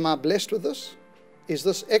 am I blessed with this? Is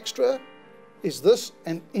this extra? Is this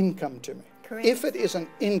an income to me? Correct. If it is an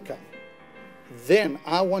income, then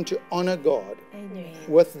I want to honor God Amen.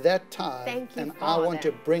 with that tithe, Thank you, and I Father. want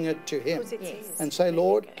to bring it to Him Yes. and say,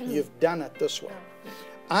 Lord, you've done it this way.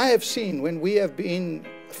 I have seen, when we have been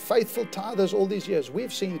faithful tithers all these years,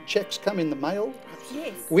 we've seen checks come in the mail.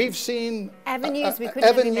 Yes. We've seen Avenues we couldn't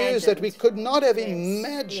have avenues that we imagined. could not have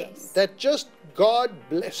imagined, that just God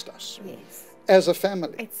blessed us Yes. as a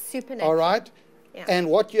family. It's supernatural. All right? Yeah. And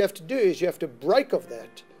what you have to do is you have to break of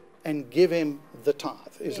that and give Him the tithe.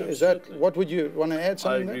 Is that, what would you want to add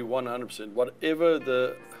something I agree 100%. Whatever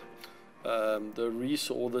the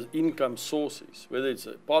resource or the income source is, whether it's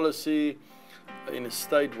a policy, in a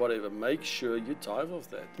state, whatever, make sure you tithe of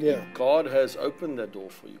that. Yeah. God has opened that door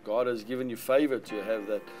for you. God has given you favor to have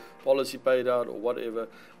that policy paid out or whatever,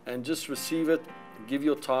 and just receive it, give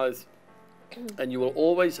your tithe, and you will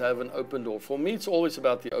always have an open door. For me, it's always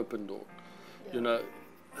about the open door. Yeah. You know,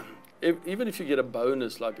 even if you get a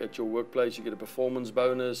bonus, like at your workplace, you get a performance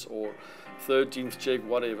bonus or 13th check,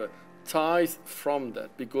 whatever, tithe from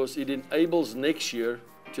that, because it enables next year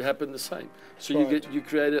to happen the same. So you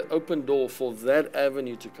create an open door for that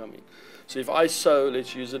avenue to come in. So if I sow,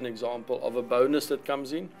 let's use an example of a bonus that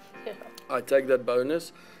comes in, I take that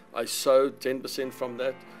bonus, I sow 10% from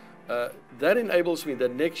that. That enables me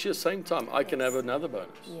that next year, same time, I can have another bonus.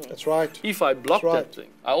 Yes. That's right. If I block that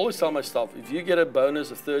thing, I always tell my staff, if you get a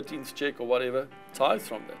bonus, a 13th check or whatever, tithe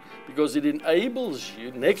from that. Because it enables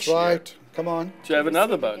you next year Come on. to have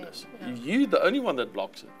another bonus. You're the only one that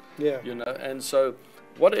blocks it. Yeah. You know, and so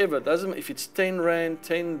whatever, doesn't, if it's 10 Rand,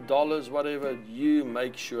 $10, whatever, you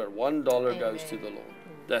make sure $1 goes to the Lord.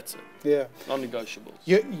 That's it. Yeah. Non-negotiables.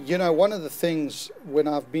 You know, one of the things when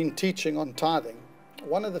I've been teaching on tithing,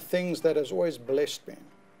 one of the things that has always blessed me,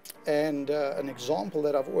 and an example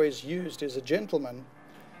that I've always used, is a gentleman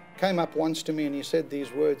came up once to me and he said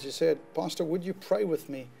these words. He said, Pastor, would you pray with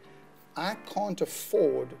me? I can't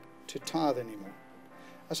afford to tithe anymore.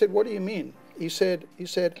 I said, what do you mean? He said,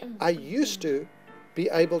 I used to be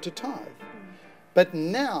able to tithe, but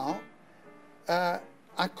now I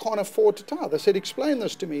can't afford to tithe. I said, explain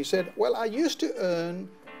this to me. He said, well, I used to earn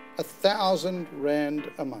 1,000 Rand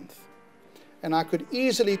a month, and I could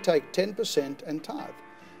easily take 10% and tithe.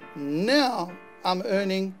 Now I'm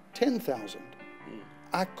earning 10,000.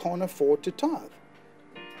 I can't afford to tithe.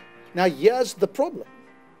 Now here's the problem.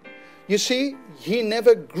 You see, he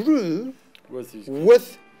never grew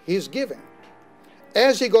with his giving.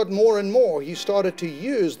 As he got more and more, he started to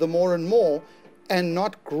use the more and more and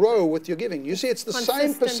not grow with your giving. You see, it's the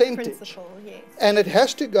same percentage. Yes. And it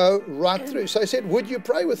has to go right through. So I said, would you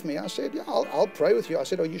pray with me? I said, yeah, I'll pray with you. I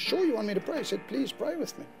said, are you sure you want me to pray? He said, please pray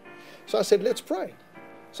with me. So I said, let's pray.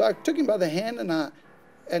 So I took him by the hand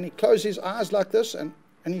and he closed his eyes like this, and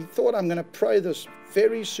he thought, I'm going to pray this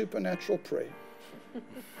very supernatural prayer.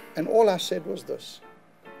 And all I said was this.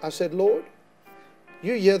 I said, Lord,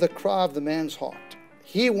 you hear the cry of the man's heart.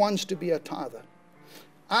 He wants to be a tither.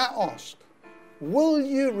 I ask, will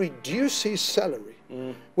you reduce his salary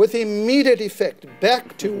with immediate effect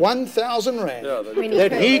back to 1,000 Rand,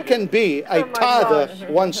 that he can be a tither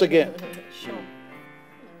once again?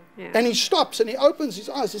 And he stops and he opens his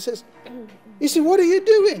eyes. He says, what are you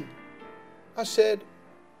doing? I said,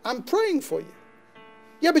 I'm praying for you.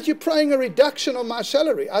 Yeah, but you're praying a reduction of my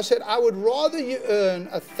salary. I said, I would rather you earn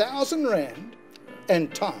 1,000 Rand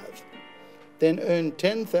and tithe than earn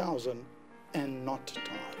 10,000 and not tithe.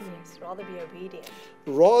 Yes, rather be obedient.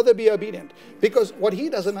 Rather be obedient. Because what he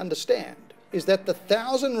doesn't understand is that the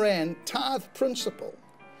 1,000 Rand tithe principle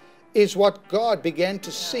is what God began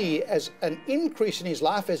to see as an increase in his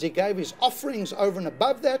life as he gave his offerings over and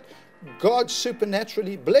above that. God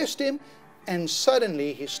supernaturally blessed him, and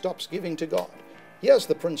suddenly he stops giving to God. Here's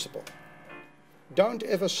the principle. Don't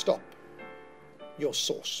ever stop your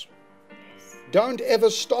source. Don't ever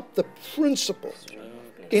stop the principle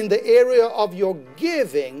in the area of your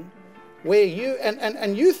giving where you,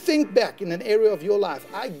 and you think back in an area of your life,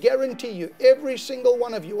 I guarantee you, every single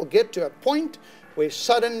one of you will get to a point where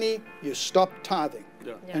suddenly you stop tithing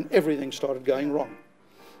and everything started going wrong.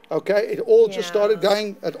 Okay, it all just started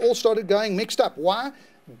going, mixed up. Why?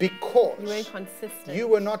 Because you weren't consistent. You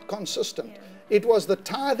were not consistent. It was the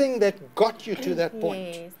tithing that got you to that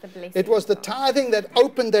point. Yes, the blessing. It was the tithing that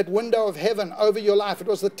opened that window of heaven over your life. It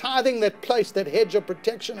was the tithing that placed that hedge of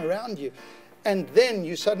protection around you. And then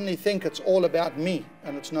you suddenly think it's all about me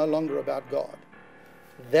and it's no longer about God.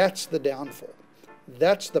 That's the downfall.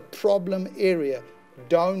 That's the problem area.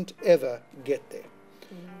 Don't ever get there.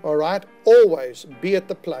 All right? Always be at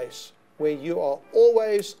the place where you are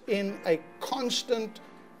always in a constant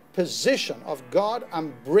position of, God,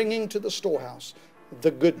 I'm bringing to the storehouse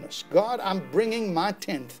the goodness. God, I'm bringing my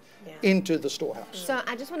tenth into the storehouse. So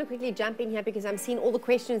I just want to quickly jump in here because I'm seeing all the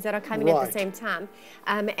questions that are coming at the same time.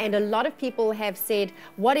 And a lot of people have said,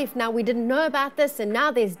 what if now we didn't know about this and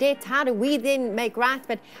now there's debt? How do we then make right?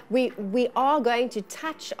 But we are going to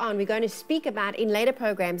touch on, we're going to speak about in later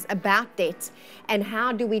programs about debt and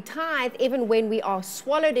how do we tithe even when we are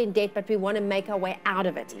swallowed in debt, but we want to make our way out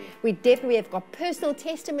of it. We have got personal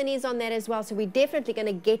testimonies on that as well. So we're definitely going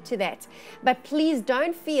to get to that. But please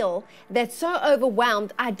don't feel that so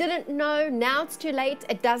overwhelmed. I didn't know, now it's too late.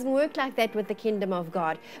 It doesn't work like that with the kingdom of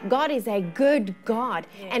God. God is a good God.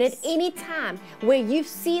 And at any time where you've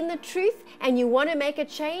seen the truth and you want to make a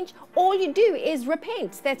change, all you do is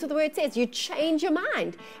repent. That's what the word says. You change your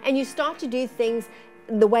mind and you start to do things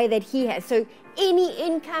the way that He has. So any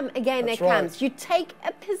income, again, that comes, you take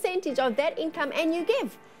a percentage of that income and you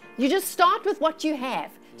give. You just start with what you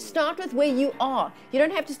have. Start with where you are. You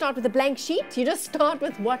don't have to start with a blank sheet. You just start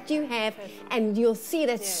with what you have, and you'll see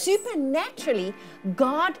that supernaturally,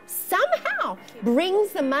 God somehow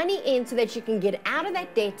brings the money in so that you can get out of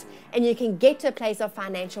that debt and you can get to a place of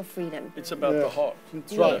financial freedom. It's about the heart.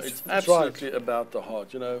 That's right. It's absolutely about the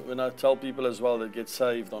heart. You know, when I tell people as well that get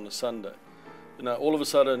saved on a Sunday, you know, all of a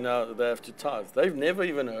sudden now they have to tithe. They've never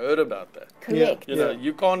even heard about that. Correct. You know,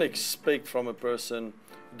 you can't expect from a person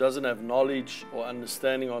who doesn't have knowledge or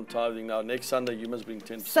understanding on tithing, now next Sunday you must bring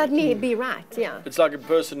 10%. Suddenly it'd be right, It's like a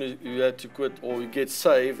person who had to quit or who gets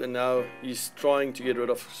saved and now he's trying to get rid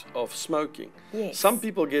of smoking. Yes. Some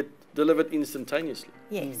people get delivered instantaneously.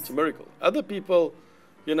 Yes. It's a miracle. Other people,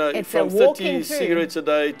 you know, It's from a walking 30 through. cigarettes a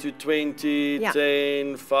day to 20,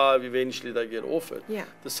 10, 5, eventually they get off it. Yeah.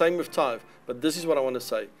 The same with tithe. But this is what I want to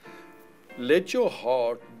say. Let your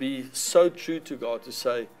heart be so true to God to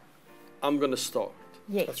say, I'm going to start.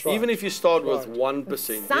 Yes. That's right. Even if you start with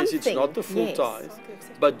 1%, yes, it's not the full tithe,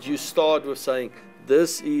 but you start with saying,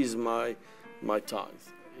 this is my tithe.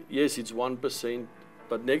 Yes, it's 1%,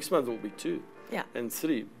 but next month will be 2 and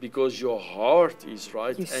 3, because your heart is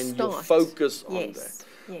right and you focus on that.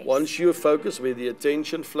 Yes. Once you focus, where the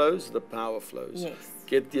attention flows, the power flows. Yes.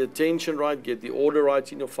 Get the attention right, get the order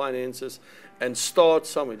right in your finances, and start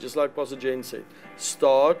somewhere. Just like Pastor Jen said,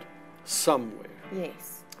 start somewhere.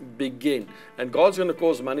 Yes. Begin. And God's going to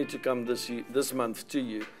cause money to come this month to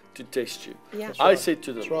you to test you. Yeah. I said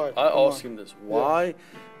to them, right. I asked him this, why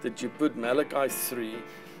did you put Malachi 3,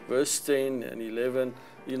 verse 10 and 11,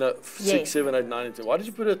 you know, 6, 7, 8, 9, and 10? Why did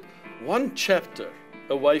you put it one chapter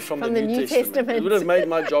away from the New Testament? It would have made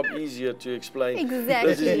my job easier to explain. Exactly.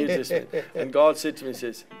 This is New Testament. And God said to me,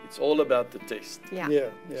 says, it's all about the test. Yeah.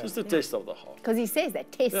 It's just the test of the heart. Because He says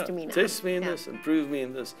that, test me now. Test me in this and prove me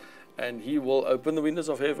in this. And He will open the windows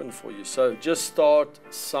of heaven for you. So just start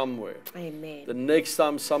somewhere. Amen. The next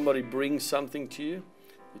time somebody brings something to you,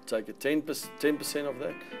 you take a 10% of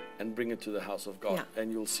that and bring it to the house of God.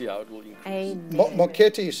 And you'll see how it will increase. Amen.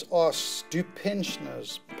 Marquette's asks, do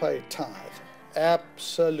pensioners pay tithe?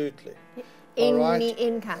 Absolutely. Any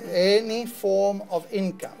income. Any form of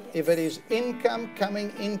income. Yes. If it is income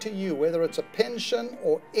coming into you, whether it's a pension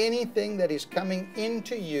or anything that is coming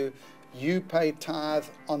into you, you pay tithe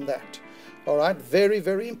on that. All right? Very,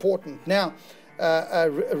 very important. Now,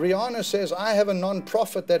 Rihanna says, I have a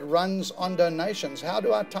non-profit that runs on donations. How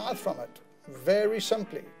do I tithe from it? Very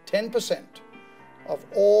simply, 10% of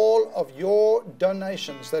all of your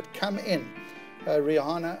donations that come in.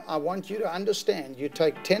 Rihanna, I want you to understand, you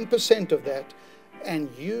take 10% of that and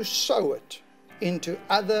you sow it into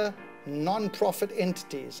other non-profit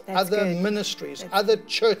entities, other ministries, other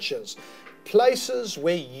churches, places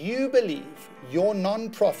where you believe your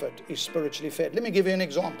non-profit is spiritually fed. Let me give you an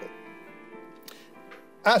example.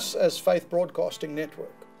 Us as Faith Broadcasting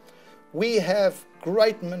Network, we have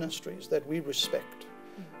great ministries that we respect.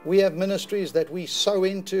 We have ministries that we sow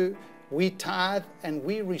into, we tithe, and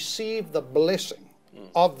we receive the blessing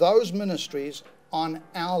of those ministries on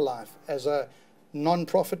our life as a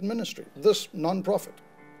non-profit ministry, this non-profit,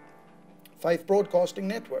 Faith Broadcasting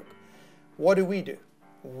Network. What do?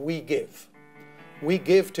 We give. We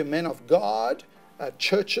give to men of God,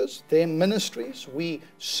 churches, their ministries. We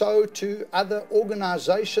sow to other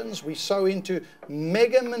organizations. We sow into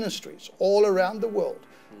mega ministries all around the world.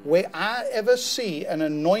 Where I ever see an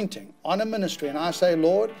anointing on a ministry and I say,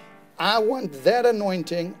 Lord, I want that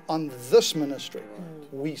anointing on this ministry,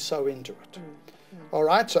 we sow into it. All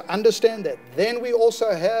right, so understand that. Then we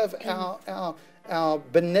also have our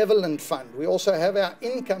benevolent fund. We also have our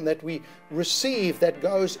income that we receive that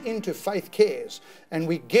goes into Faith Cares, and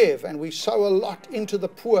we give and we sow a lot into the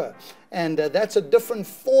poor, and that's a different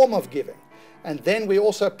form of giving. And then we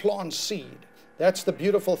also plant seed. That's the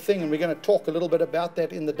beautiful thing, and we're going to talk a little bit about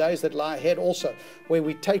that in the days that lie ahead also, where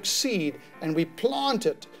we take seed and we plant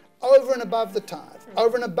it over and above the tithe,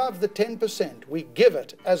 over and above the 10%. We give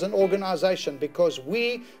it as an organization because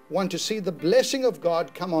we want to see the blessing of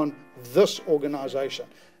God come on this organization.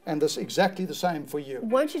 And this exactly the same for you.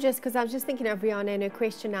 Won't you just, because I was just thinking of Rihanna and her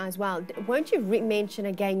question now as well, won't you mention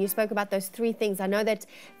again, you spoke about those three things. I know that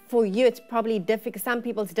for you it's probably difficult, some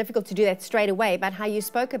people it's difficult to do that straight away, but how you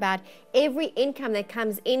spoke about every income that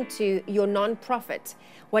comes into your non-profit,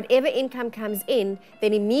 whatever income comes in,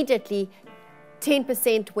 then immediately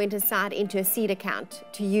 10% went aside into a seed account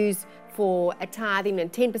to use for a tithing,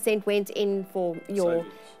 and 10% went in for your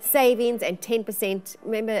savings and 10%,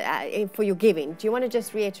 remember, for your giving. Do you want to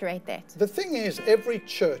just reiterate that? The thing is, every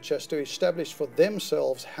church has to establish for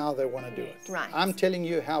themselves how they want to do it. Right. I'm telling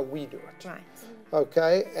you how we do it. Right.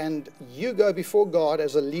 Okay, and you go before God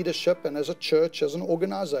as a leadership and as a church, as an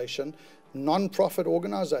organization, non-profit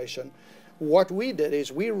organization. What we did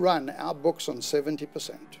is we run our books on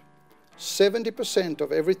 70%. 70%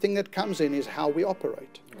 of everything that comes in is how we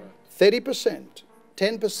operate. 30%,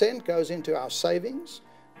 10% goes into our savings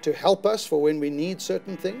to help us for when we need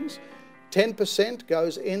certain things. 10%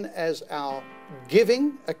 goes in as our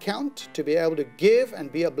giving account to be able to give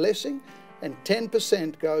and be a blessing. And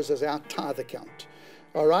 10% goes as our tithe account.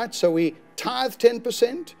 All right, so we tithe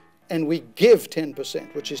 10% and we give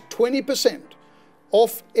 10%, which is 20%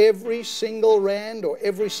 off every single rand or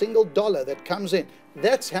every single dollar that comes in.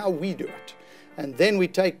 That's how we do it. And then we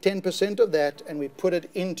take 10% of that and we put it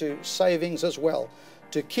into savings as well,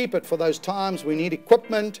 to keep it for those times we need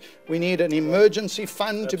equipment, we need an emergency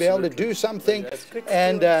fund to be able to do something.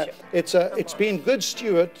 And it's been good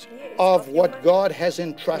steward of what God has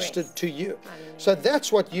entrusted to you. So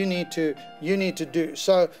that's what you need to do.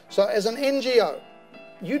 So as an NGO,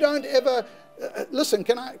 you don't ever listen.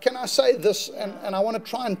 Can I say this? And I want to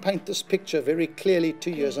try and paint this picture very clearly to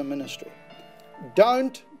you as a ministry.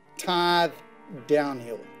 Don't tithe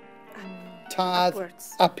downhill. Tithe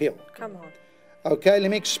uphill. Come on. Okay, let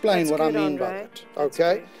me explain what I mean by that.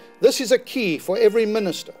 Okay, this is a key for every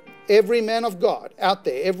minister, every man of God out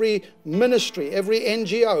there, every ministry, every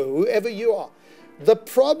NGO, whoever you are. The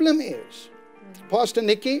problem is, Pastor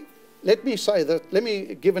Nikki, let me say that, let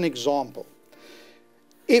me give an example.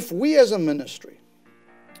 If we as a ministry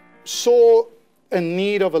saw a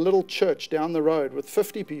need of a little church down the road with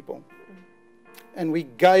 50 people and we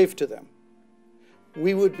gave to them,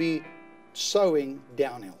 we would be sowing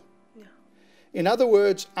downhill. In other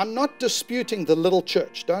words, I'm not disputing the little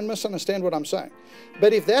church. Don't misunderstand what I'm saying.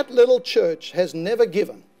 But if that little church has never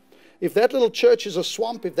given, if that little church is a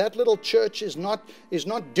swamp, if that little church is not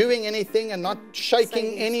doing anything and not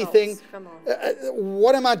shaking anything,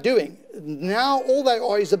 what am I doing? Now all they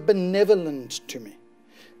are is a benevolent to me.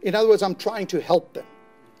 In other words, I'm trying to help them.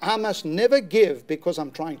 I must never give because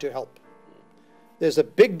I'm trying to help. There's a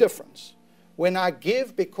big difference. When I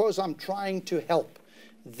give because I'm trying to help,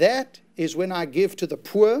 that is when I give to the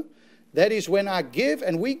poor. That is when I give,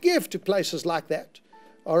 and we give to places like that.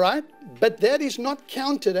 All right? But that is not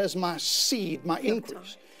counted as my seed, my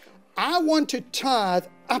increase. I want to tithe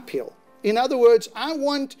uphill. In other words, I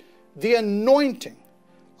want the anointing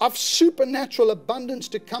of supernatural abundance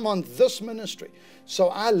to come on this ministry. So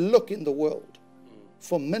I look in the world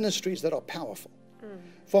for ministries that are powerful.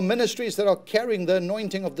 For ministries that are carrying the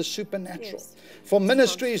anointing of the supernatural. For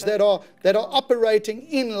ministries that are operating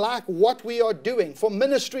in like what we are doing. For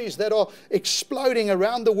ministries that are exploding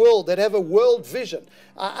around the world, that have a world vision.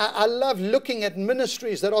 I love looking at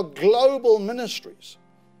ministries that are global ministries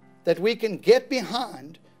that we can get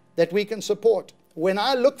behind, that we can support. When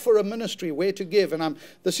I look for a ministry where to give, and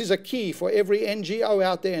this is a key for every NGO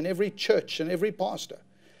out there and every church and every pastor,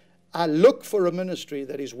 I look for a ministry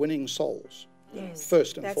that is winning souls. Yes,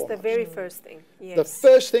 first and that's foremost. The very first thing. Yes. The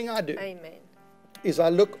first thing I do Amen. is I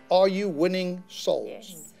look, are you winning souls?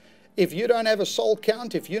 Yes. If you don't have a soul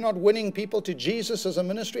count, if you're not winning people to Jesus as a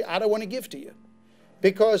ministry, I don't want to give to you.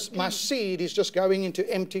 because my seed is just going into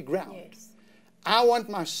empty ground. Yes. I want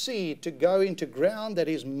my seed to go into ground that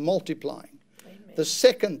is multiplying. Amen. The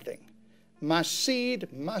second thing, my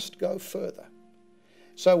seed must go further.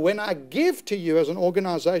 So when I give to you as an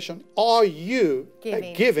organization, are you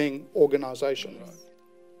a giving organization?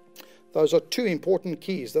 Yes. Those are two important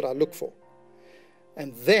keys that I look for.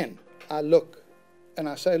 And then I look and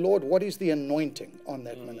I say, Lord, what is the anointing on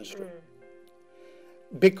that ministry?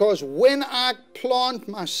 Because when I plant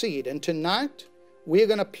my seed, and tonight we're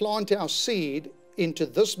going to plant our seed into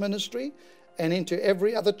this ministry and into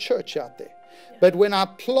every other church out there. Yeah. But when I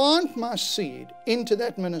plant my seed into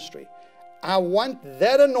that ministry, I want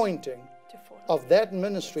that anointing of that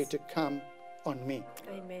ministry to come on me.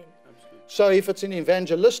 Amen. So if it's an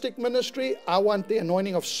evangelistic ministry, I want the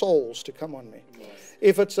anointing of souls to come on me. Yes.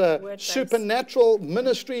 If it's a supernatural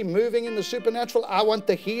ministry, moving in the supernatural, I want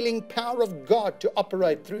the healing power of God to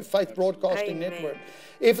operate through Faith Broadcasting Network.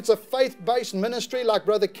 If it's a faith-based ministry like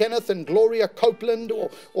Brother Kenneth and Gloria Copeland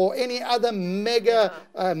or any other mega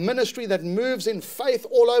ministry that moves in faith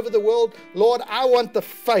all over the world, Lord, I want the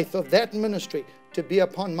faith of that ministry to be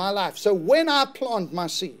upon my life. So when I plant my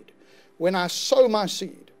seed, when I sow my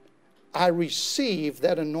seed, I receive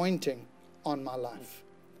that anointing on my life.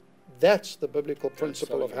 That's the biblical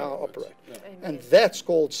principle of how I operate. Yeah. And that's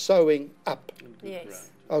called sowing up. Yes.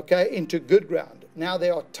 Okay, into good ground. Now,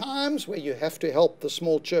 there are times where you have to help the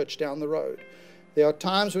small church down the road. There are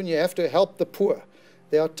times when you have to help the poor.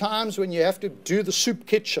 There are times when you have to do the soup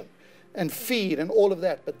kitchen and feed and all of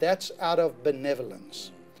that. But that's out of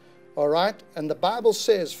benevolence. All right? And the Bible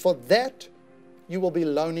says, for that, you will be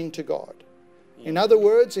loaning to God. In other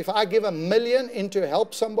words, if I give $1 million in to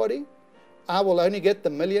help somebody, I will only get the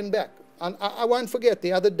 $1 million back. And I won't forget,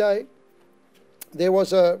 the other day, there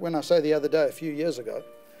was when I say the other day, a few years ago,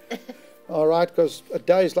 all right, because a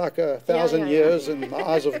day is like 1,000 years in the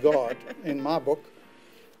eyes of God, in my book.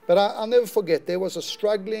 But I'll never forget, there was a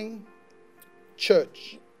struggling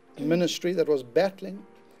church ministry that was battling,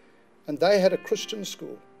 and they had a Christian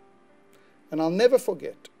school. And I'll never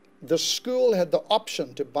forget, the school had the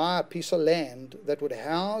option to buy a piece of land that would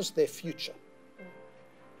house their future.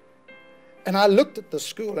 And I looked at the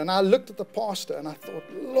school and I looked at the pastor and I thought,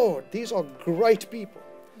 Lord, these are great people.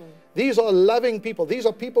 These are loving people. These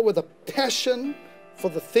are people with a passion for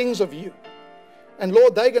the things of you. And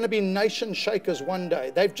Lord, they're going to be nation shakers one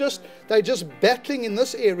day. They're just battling in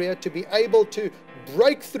this area to be able to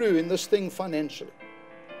break through in this thing financially.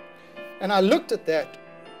 And I looked at that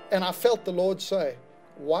and I felt the Lord say,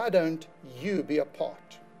 why don't you be a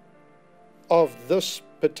part of this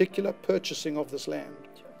particular purchasing of this land?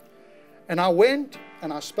 And I went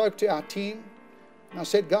and I spoke to our team and I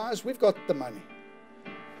said, guys, we've got the money.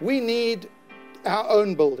 We need our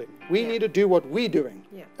own building. We need to do what we're doing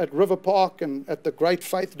at River Park and at the Great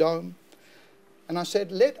Faith Dome. And I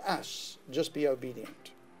said, let us just be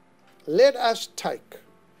obedient. Let us take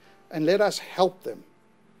and let us help them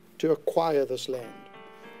to acquire this land.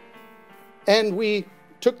 And we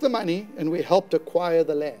took the money and we helped acquire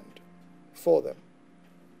the land for them.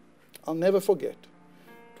 I'll never forget.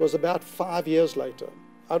 It was about 5 years later.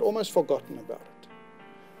 I'd almost forgotten about it.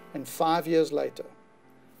 And 5 years later,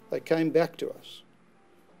 they came back to us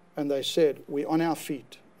and they said, we're on our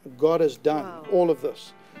feet. God has done all of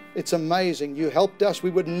this. It's amazing. You helped us. We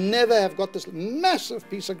would never have got this massive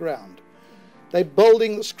piece of ground. They're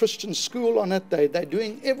building this Christian school on it. They're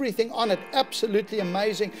doing everything on it. Absolutely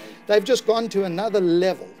amazing. They've just gone to another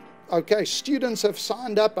level. Okay, students have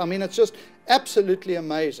signed up. I mean, it's just absolutely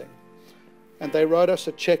amazing. And they wrote us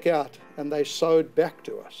a check out and they sowed back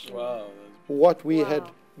to us what we had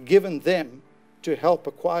given them to help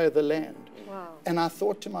acquire the land. And I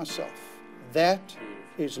thought to myself, that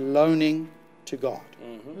is loaning to God.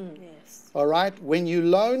 Yes. All right? When you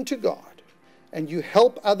loan to God and you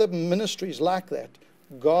help other ministries like that,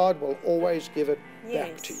 God will always give it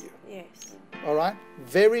back to you. Yes. All right?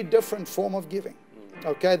 Very different form of giving.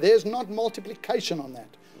 Okay? There's not multiplication on that.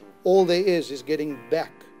 All there is getting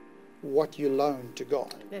back what you loaned to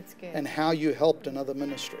God. That's good. And how you helped another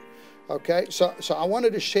ministry. Okay? So I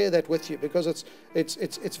wanted to share that with you because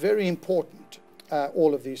it's very important,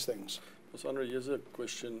 all of these things. Sandra, here's a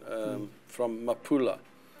question from Mapula.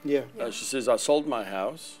 Yeah. She says, I sold my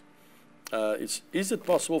house. Is it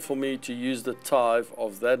possible for me to use the tithe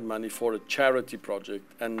of that money for a charity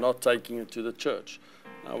project and not taking it to the church?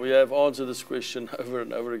 Now, we have answered this question over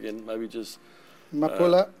and over again. Maybe just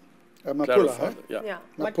Mapula. Mapula, huh? Yeah.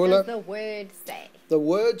 What does the word say? The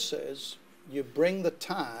word says you bring the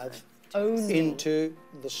tithe into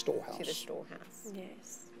the storehouse. To the storehouse.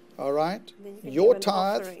 Yes. All right? Your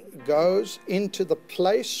tithe goes into the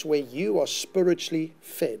place where you are spiritually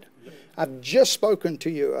fed. I've just spoken to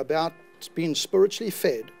you about being spiritually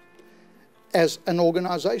fed as an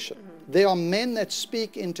organization. There are men that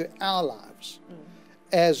speak into our lives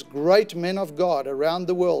as great men of God around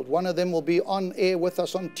the world. One of them will be on air with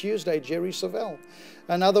us on Tuesday, Jerry Savelle.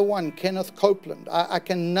 Another one, Kenneth Copeland. I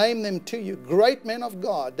can name them to you. Great men of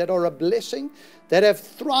God that are a blessing, that have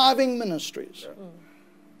thriving ministries.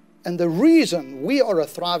 And the reason we are a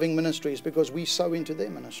thriving ministry is because we sow into their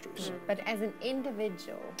ministries. But as an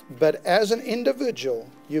individual. But as an individual,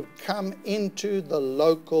 you come into the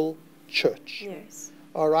local church. Yes.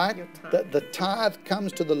 All right? The tithe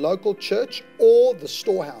comes to the local church or the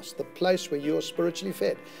storehouse, the place where you are spiritually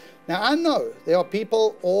fed. Now, I know there are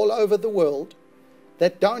people all over the world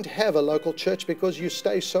that don't have a local church because you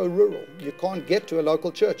stay so rural. You can't get to a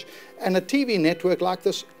local church. And a TV network like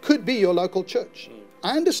this could be your local church.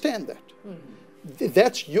 I understand that.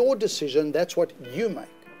 That's your decision. That's what you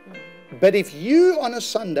make. But if you on a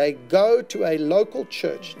Sunday go to a local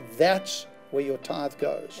church, that's where your tithe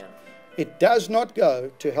goes. It does not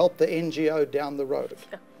go to help the NGO down the road.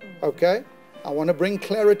 Okay? I want to bring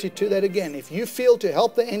clarity to that again. If you feel to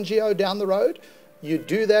help the NGO down the road, you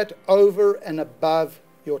do that over and above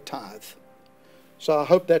your tithe. So I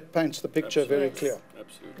hope that paints the picture very clear.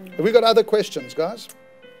 Absolutely. Have we got other questions, guys?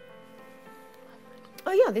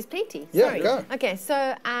 Oh, yeah, there's plenty. Yeah, Sorry. go. Okay,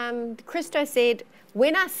 so Christo said,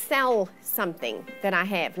 when I sell something that I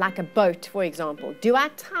have, like a boat, for example, do I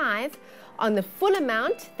tithe on the full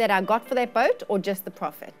amount that I got for that boat or just the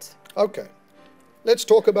profit? Okay. Let's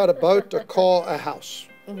talk about a boat, a car, a house.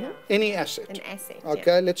 Any asset. An asset.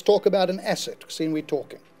 Okay, let's talk about an asset, seeing we're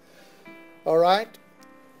talking. All right?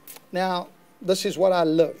 Now, this is what I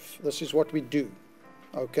live. This is what we do.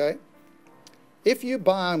 Okay? If you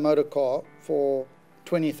buy a motor car for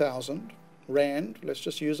 20,000 Rand, let's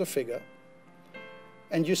just use a figure,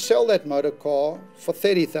 and you sell that motor car for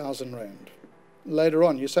 30,000 Rand. Later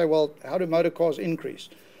on, you say, well, how do motor cars increase?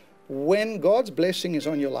 When God's blessing is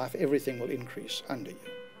on your life, everything will increase under you.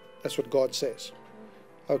 That's what God says.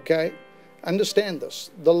 Okay? Understand this.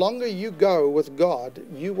 The longer you go with God,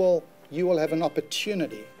 you will have an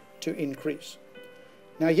opportunity to increase.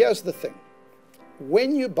 Now, here's the thing.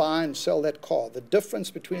 When you buy and sell that car, the difference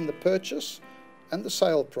between the purchase and the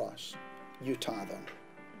sale price, you tithe on.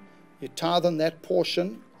 You tithe on that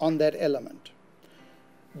portion, on that element.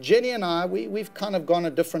 Jenny and I, we've kind of gone a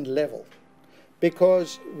different level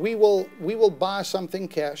because we will buy something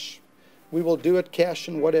cash, we will do it cash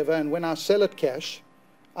and whatever, and when I sell it cash,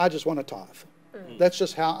 I just want to tithe. That's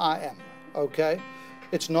just how I am, okay?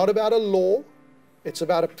 It's not about a law, it's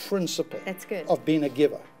about a principle of being a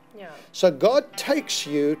giver. So God takes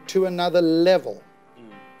you to another level.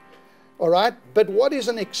 All right? But what is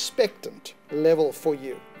an expectant level for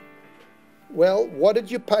you? Well, what did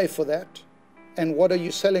you pay for that? And what are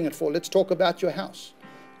you selling it for? Let's talk about your house.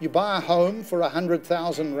 You buy a home for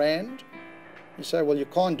 100,000 Rand. You say, well, you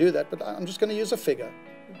can't do that, but I'm just going to use a figure.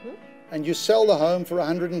 And you sell the home for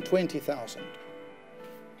 120,000.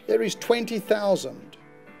 There is 20,000,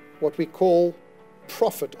 what we call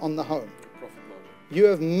profit on the home. You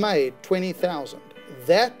have made 20,000.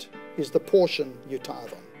 That is the portion you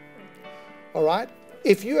tithe on. All right?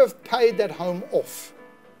 If you have paid that home off,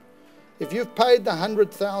 if you've paid the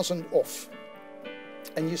 100,000 off,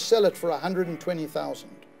 and you sell it for 120,000,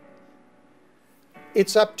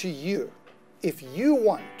 it's up to you. If you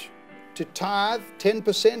want to tithe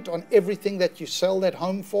 10% on everything that you sell that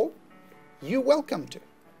home for, you're welcome to.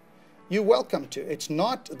 You're welcome to.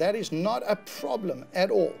 That is not a problem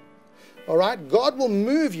at all. All right? God will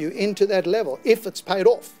move you into that level if it's paid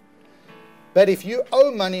off. But if you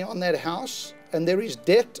owe money on that house and there is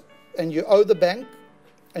debt and you owe the bank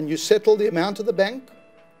and you settle the amount of the bank,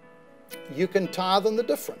 you can tithe on the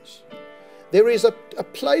difference. There is a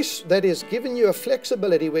place that is giving you a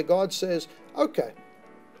flexibility where God says, okay,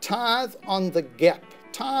 tithe on the gap,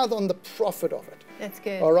 tithe on the profit of it. That's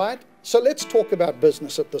good. All right? So let's talk about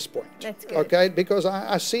business at this point. That's good. Okay? Because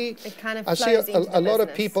I see a lot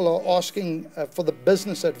of people are asking for the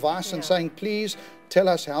business advice and saying, please tell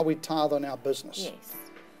us how we tithe on our business. Yes.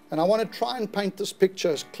 And I want to try and paint this picture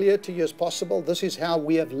as clear to you as possible. This is how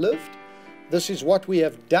we have lived. This is what we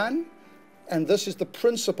have done. And this is the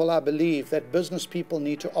principle, I believe, that business people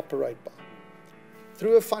need to operate by.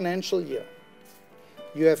 Through a financial year,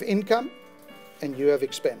 you have income and you have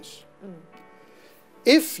expense.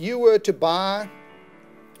 If you were to buy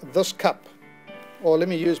this cup, or let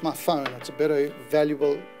me use my phone, it's a better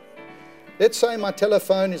valuable. Let's say my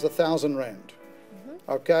telephone is 1,000 Rand.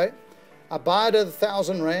 Okay? I buy it at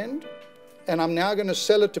 1,000 Rand, and I'm now going to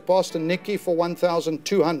sell it to Pastor Nikki for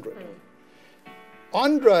 1,200.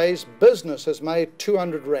 Andre's business has made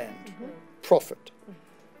 200 Rand profit.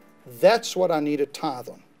 That's what I need to tithe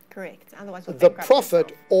on. Correct. Otherwise, we'll The bankrupt profit,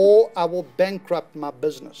 yourself. or I will bankrupt my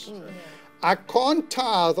business. I can't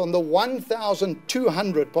tithe on the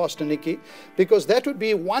 1,200, Pastor Nikki, because that would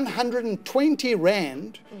be 120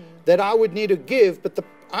 Rand that I would need to give, but the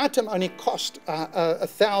item only cost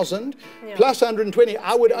 1,000 plus 120.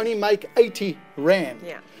 I would only make 80 Rand.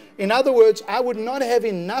 In other words, I would not have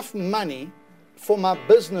enough money for my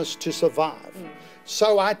business to survive.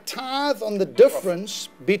 So I tithe on the difference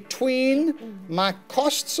between my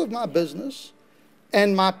costs of my business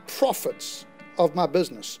and my profits of my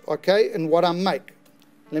business, okay, and what I make.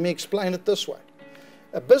 Let me explain it this way.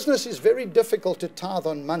 A business is very difficult to tithe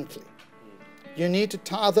on monthly. You need to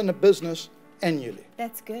tithe on a business annually.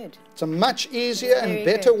 That's good. It's a much easier and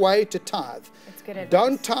better way to tithe. That's good advice.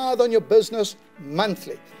 Don't tithe on your business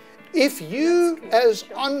monthly. If you, as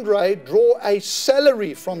Andre, draw a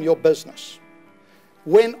salary from your business,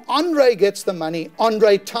 when Andre gets the money,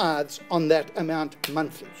 Andre tithes on that amount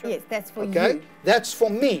monthly. Yes, that's for Okay? you. That's for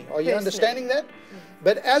me. Are you Personally. understanding that?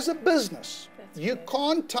 But as a business, you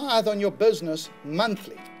can't tithe on your business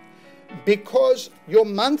monthly because your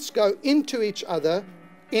months go into each other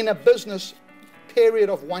in a business period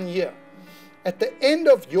of 1 year. At the end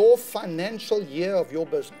of your financial year of your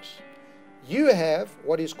business, you have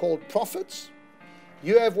what is called profits,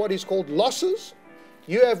 you have what is called losses,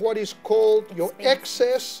 you have what is called your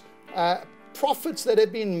excess profits that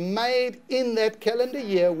have been made in that calendar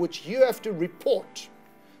year, which you have to report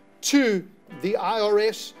to the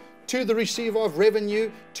IRS, to the receiver of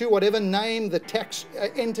revenue, to whatever name the tax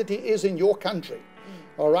entity is in your country.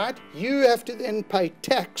 All right? You have to then pay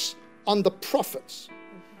tax on the profits.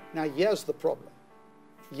 Now, here's the problem.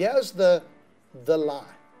 Here's the lie.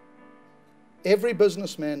 Every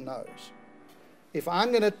businessman knows if I'm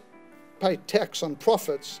going to pay tax on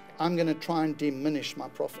profits, I'm going to try and diminish my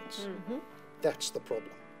profits. That's the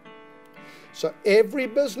problem. So every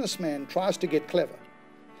businessman tries to get clever.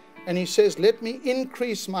 And he says, let me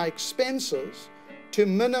increase my expenses to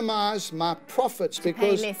minimize my profits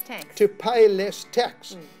because to pay less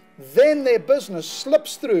tax. Then their business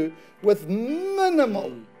slips through with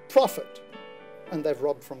minimal profit. And they've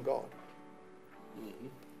robbed from God.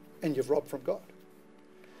 And you've robbed from God.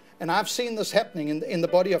 And I've seen this happening in the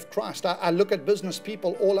body of Christ. I look at business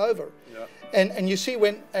people all over. And you see,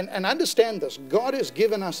 and understand this, God has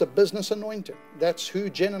given us a business anointing. That's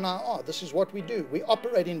who Jen and I are. This is what we do. We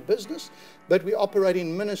operate in business, but we operate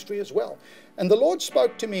in ministry as well. And the Lord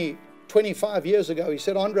spoke to me 25 years ago. He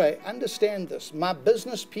said, Andre, understand this. My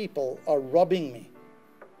business people are robbing me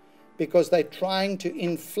because they're trying to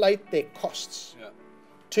inflate their costs,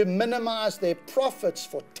 to minimize their profits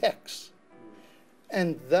for tax.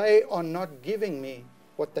 And they are not giving me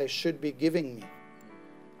what they should be giving me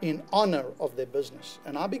in honor of their business.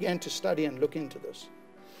 And I began to study and look into this.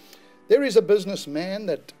 There is a businessman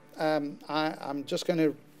that I'm just going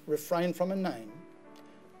to refrain from a name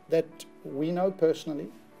that we know personally,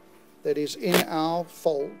 that is in our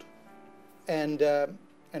fold, and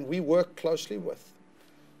we work closely with.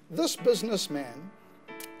 This businessman,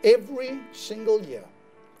 every single year,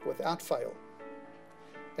 without fail,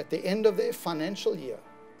 at the end of their financial year,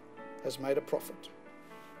 has made a profit.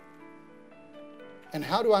 And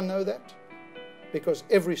how do I know that? Because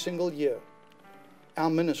every single year, our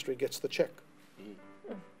ministry gets the check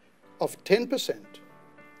of 10%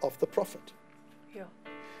 of the profit.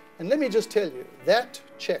 And let me just tell you, that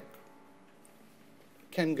check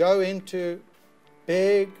can go into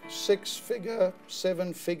big 6-figure,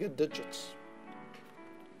 7-figure digits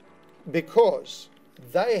because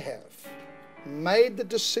they have made the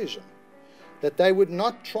decision that they would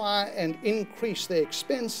not try and increase their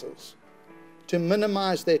expenses to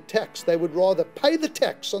minimize their tax. They would rather pay the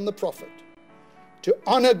tax on the profit to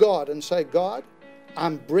honor God and say, God,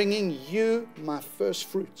 I'm bringing you my first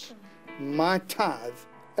fruits, my tithe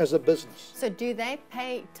as a business. So do they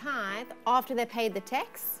pay tithe after they paid the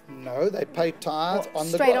tax? No, they pay tithe on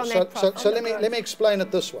the straight on that profit. So let me explain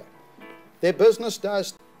it this way. Their business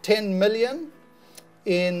does 10 million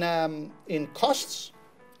in costs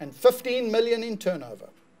and 15 million in turnover.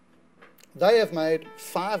 They have made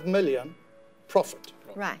 5 million profit.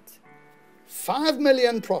 Right. 5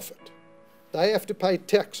 million profit. They have to pay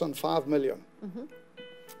tax on 5 million.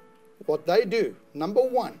 What they do, number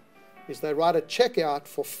one, is they write a check out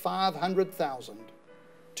for 500,000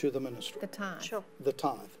 to the ministry. The tithe. Sure. The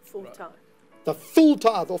tithe. Full time. The full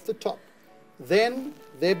tithe off the top. Then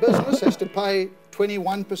their business has to pay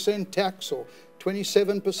 21% tax or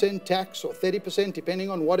 27% tax or 30%, depending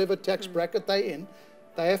on whatever tax bracket they're in,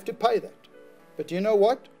 they have to pay that. But you know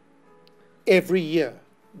what? Every year,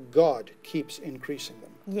 God keeps increasing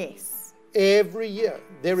them. Yes. Every year,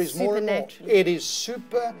 there is more and more. It is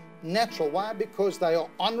supernatural. Why? Because they are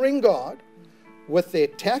honoring God with their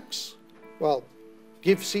tax. Well,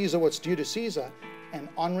 give Caesar what's due to Caesar, and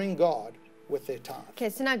honoring God with their tithe. Okay,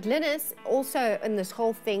 so now Glynis also in this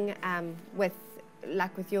whole thing with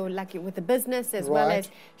the business as well as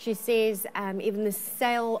she says even the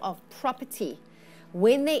sale of property,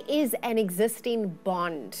 when there is an existing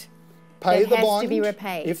bond, pay the has bond. To be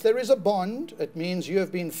repaid. If there is a bond, it means you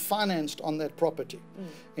have been financed on that property.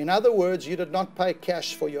 In other words, you did not pay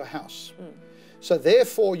cash for your house. So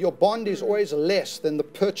therefore, your bond is always less than the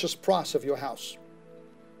purchase price of your house.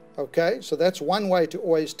 Okay, so that's one way to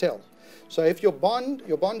always tell. So if your bond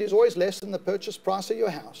is always less than the purchase price of your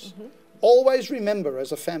house, always remember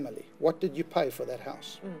as a family, what did you pay for that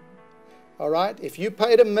house? All right, if you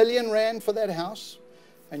paid R1 million for that house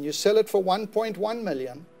and you sell it for 1.1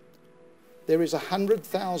 million, there is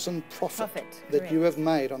 100,000 profit that you have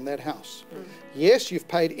made on that house. Yes, you've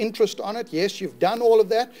paid interest on it. Yes, you've done all of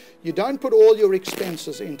that. You don't put all your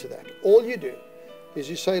expenses into that. All you do is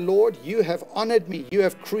you say, Lord, you have honored me. You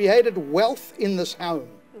have created wealth in this home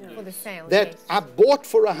for the sale, that I bought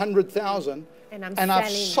for 100,000 and I've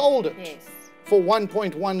sold it for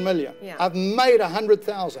 1.1 million. I've made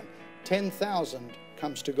 100,000. 10,000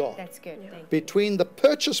 comes to God. That's good. Between the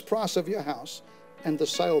purchase price of your house and the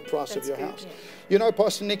sale price of your house. You know,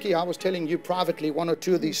 Pastor Nikki, I was telling you privately one or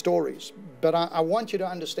two of these stories, but I want you to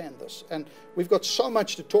understand this. And we've got so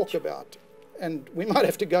much to talk about, and we might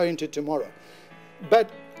have to go into tomorrow. But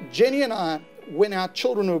Jenny and I, when our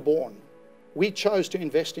children were born, we chose to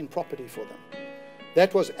invest in property for them.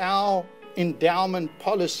 That was our endowment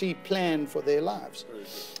policy plan for their lives.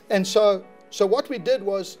 And so what we did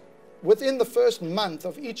was, within the first month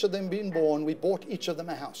of each of them being born, we bought each of them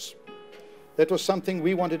a house. That was something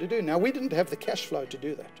we wanted to do. Now, we didn't have the cash flow to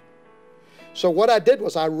do that. So what I did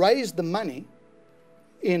was I raised the money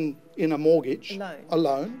in a mortgage, a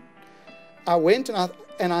loan. I went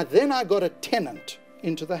and I got a tenant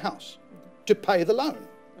into the house to pay the loan.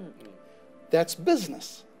 That's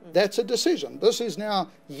business. That's a decision. This is now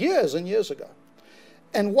years and years ago.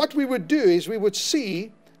 And what we would do is we would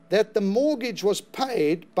see that the mortgage was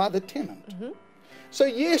paid by the tenant. So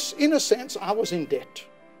yes, in a sense, I was in debt,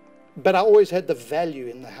 but I always had the value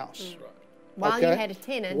in the house. While you had a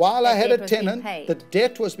tenant, while I had a tenant, the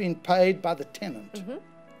debt was being paid by the tenant.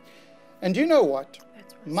 And you know what?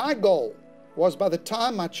 My goal was by the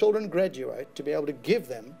time my children graduate to be able to give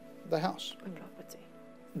them the house.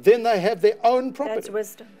 Then they have their own property. That's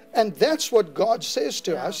wisdom. And that's what God says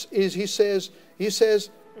to us, is He says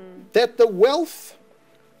that the wealth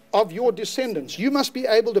of your descendants, you must be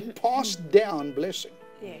able to pass down blessing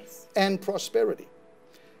and prosperity.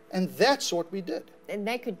 And that's what we did. And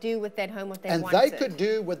they could do with that home what they wanted. And they could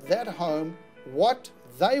do with that home what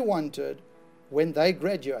they wanted when they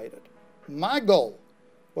graduated. My goal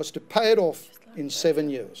was to pay it off in 7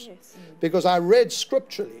 years. Because I read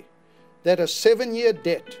scripturally that a 7-year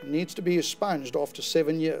debt needs to be expunged after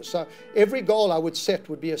 7 years. So every goal I would set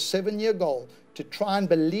would be a 7-year goal to try and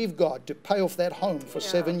believe God to pay off that home for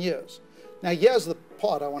 7 years. Now here's the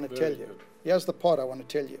part I want to tell you. Here's the part I want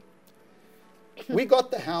to tell you. We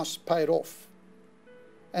got the house paid off.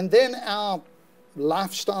 And then our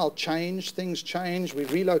lifestyle changed, things changed, we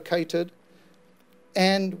relocated,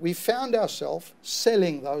 and we found ourselves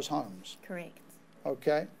selling those homes. Correct.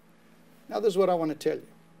 Okay? Now this is what I want to tell you.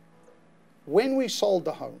 When we sold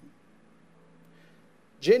the home,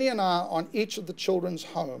 Jenny and I on each of the children's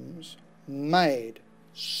homes made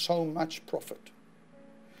so much profit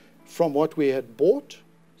from what we had bought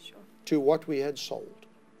to what we had sold.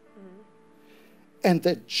 And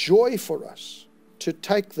the joy for us to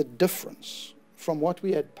take the difference from what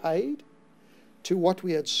we had paid to what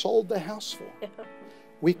we had sold the house for.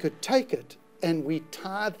 We could take it and we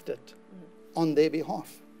tithed it on their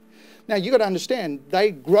behalf. Now, you got to understand,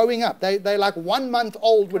 they growing up. They're like 1 month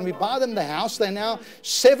old when we buy them the house. They're now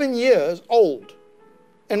 7 years old.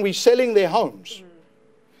 And we're selling their homes.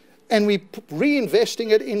 And we're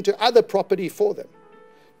reinvesting it into other property for them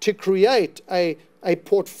to create a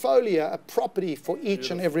portfolio, a property for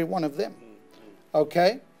each and every one of them.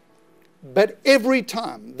 Okay? But every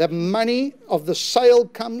time the money of the sale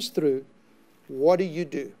comes through, what do?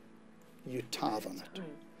 You tithe on it.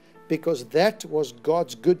 Because that was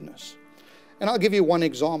God's goodness. And I'll give you one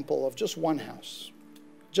example of just one house,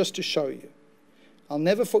 just to show you. I'll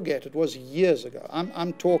never forget, it was years ago.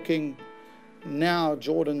 I'm talking now,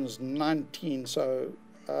 Jordan's 19, so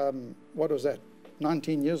what was that?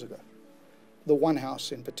 19 years ago. The one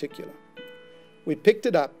house in particular. We picked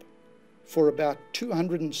it up for about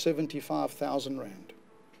 275,000 Rand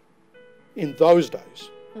in those days.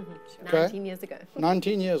 Okay? 19 years ago.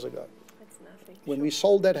 19 years ago. That's nothing. When we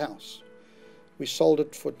sold that house, we sold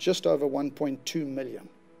it for just over 1.2 million.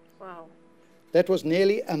 Wow. That was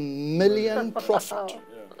nearly $1 million profit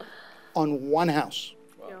on one house.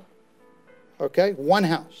 Wow. Okay? One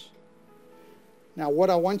house. Now, what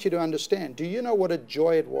I want you to understand, do you know what a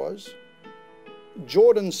joy it was?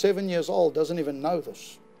 Jordan, 7 years old, doesn't even know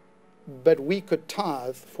this. But we could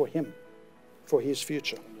tithe for him, for his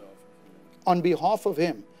future. On behalf of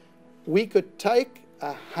him, we could take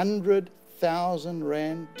 100,000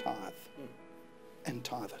 Rand tithe and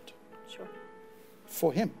tithe it. Sure.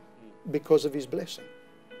 For him, because of his blessing.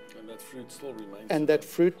 And that fruit still remains. And that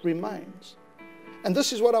fruit remains. And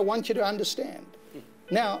this is what I want you to understand.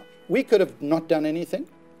 Now, we could have not done anything.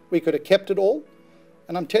 We could have kept it all.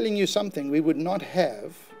 And I'm telling you something, we would not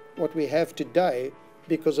have what we have today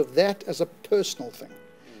because of that as a personal thing.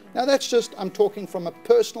 Now that's just, I'm talking from a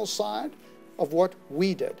personal side of what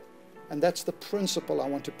we did. And that's the principle I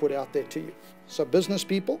want to put out there to you. So business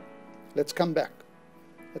people, let's come back.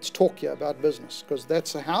 Let's talk here about business, because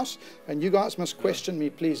that's a house, and you guys must question me,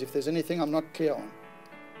 please, if there's anything I'm not clear on.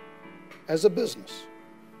 As a business,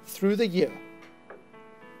 through the year,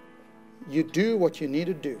 you do what you need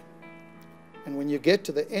to do. And when you get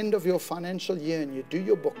to the end of your financial year and you do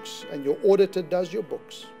your books, and your auditor does your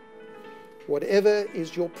books, whatever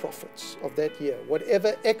is your profits of that year,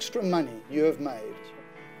 whatever extra money you have made,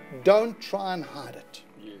 don't try and hide it.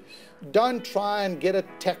 Yes. Don't try and get it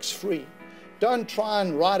tax-free. Don't try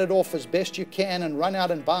and write it off as best you can and run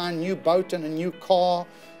out and buy a new boat and a new car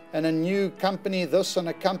and a new company this and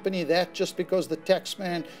a company that just because the tax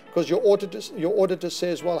man, because your auditor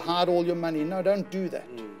says, well, hide all your money. No, don't do that.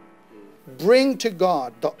 Bring to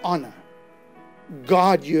God the honor.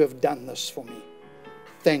 God, you have done this for me.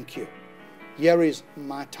 Thank you. Here is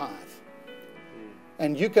my tithe.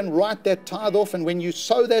 And you can write that tithe off, and when you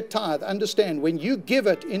sow that tithe, understand, when you give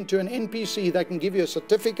it into an NPC, they can give you a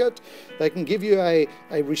certificate, they can give you a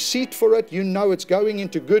receipt for it, you know it's going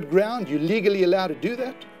into good ground, you're legally allowed to do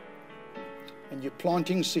that, and you're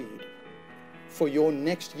planting seed for your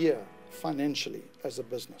next year financially as a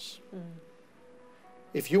business.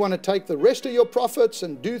 If you want to take the rest of your profits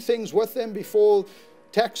and do things with them before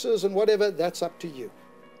taxes and whatever, that's up to you.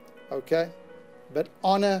 Okay? But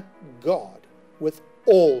honor God with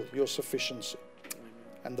all your sufficiency.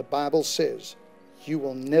 And the Bible says, you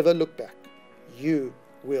will never look back. You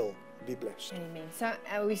will be blessed. Amen. So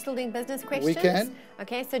are we still doing business questions? We can.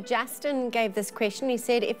 Okay, so Justin gave this question. He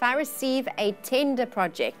said, if I receive a tender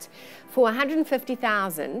project for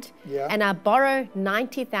 150,000 and I borrow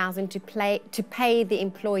 90,000 to pay the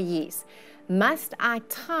employees, must I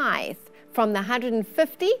tithe from the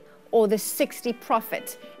 150 or the 60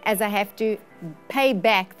 profit, as I have to pay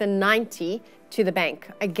back the 90 to the bank?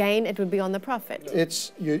 Again, it would be on the profit.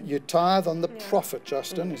 It's you tithe on the profit,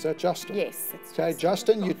 Justin. Is that Justin? Yes. It's okay,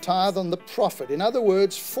 Justin, you tithe on the profit. In other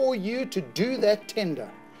words, for you to do that tender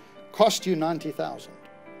cost you 90,000.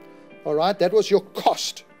 All right, that was your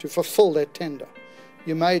cost to fulfill that tender.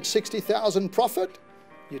 You made 60,000 profit,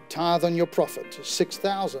 you tithe on your profit. So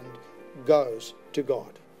 6,000 goes to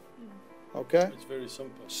God. Okay? It's very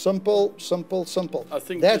simple. Simple, simple, simple. I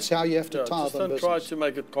think that's how you have to tithe just on don't business. try to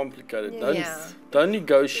make it complicated. Don't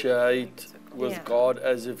negotiate with God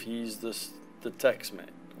as if he's the tax man.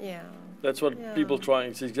 Yeah. That's what people try.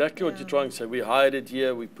 It's exactly what you're trying to say. We hide it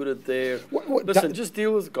here, we put it there. Listen, just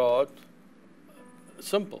deal with God.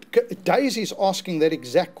 Simple. Daisy's asking that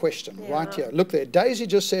exact question right here. Look there. Daisy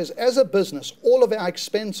just says, as a business, all of our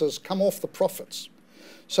expenses come off the profits.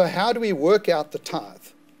 So how do we work out the tithe?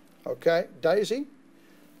 Okay, Daisy,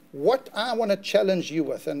 what I want to challenge you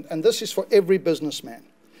with, and this is for every businessman,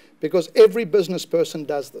 because every business person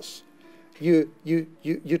does this. You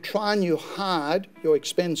try and you hide your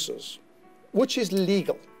expenses, which is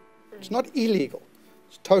legal. It's not illegal.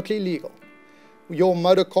 It's totally legal. Your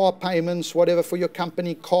motor car payments, whatever, for your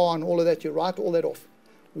company car and all of that, you write all that off.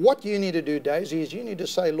 What you need to do, Daisy, is you need to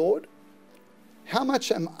say, Lord, how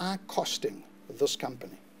much am I costing this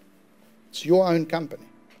company? It's your own company.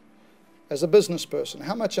 As a business person,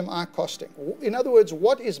 how much am I costing? In other words,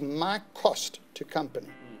 what is my cost to company?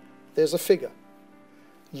 There's a figure.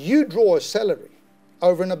 You draw a salary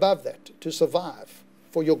over and above that to survive,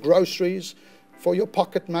 for your groceries, for your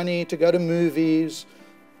pocket money, to go to movies,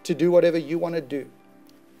 to do whatever you want to do.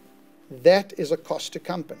 That is a cost to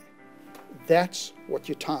company. That's what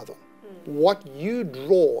you tithe on. What you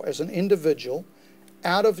draw as an individual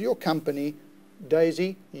out of your company,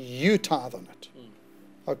 Daisy, you tithe on it.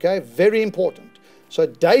 Okay, very important. So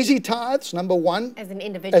Daisy tithes, number one, as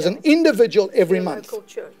an individual every month. Local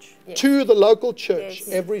church. Yes. To the local church Yes.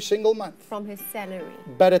 every single month. From his salary.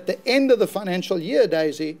 But at the end of the financial year,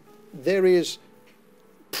 Daisy, there is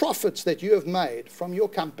profits that you have made from your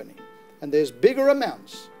company. And there's bigger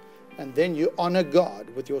amounts. And then you honor God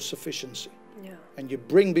with your sufficiency. Yeah. And you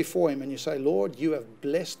bring before him and you say, Lord, you have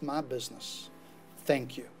blessed my business.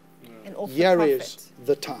 Thank you. And off the Here profit. is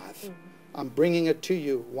the tithe. I'm bringing it to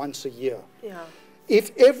you once a year. Yeah.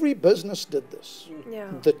 If every business did this, Yeah.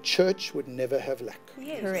 the church would never have lack.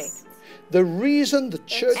 Yes. Correct. The reason the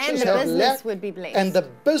churches And the have business lack would be blessed. and the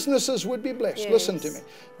businesses would be blessed. Listen to Yes. me.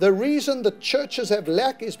 The reason the churches have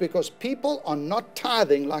lack is because people are not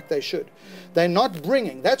tithing like they should. They're not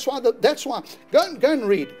bringing. That's why. Go and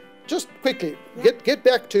read. Just quickly. Get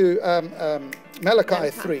back to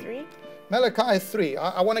Malachi 3. Malachi 3.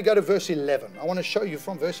 I want to go to verse 11. I want to show you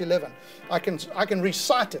from verse 11. I can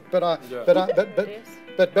recite it, but I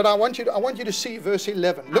want you to see verse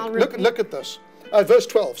 11. Look at this. Verse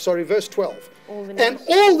 12. Sorry, verse 12. And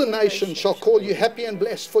all the nations shall call you happy and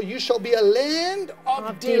blessed, for you shall be a land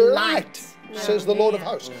of delight, says the Lord of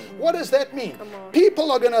hosts. What does that mean? People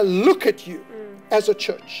are going to look at you as a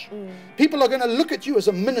church. People are going to look at you as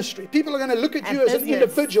a ministry. People are going to look at you as an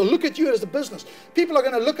individual, look at you as a business. People are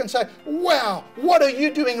going to look and say, wow, what are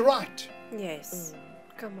you doing right? Yes.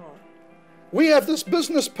 Come on. We have this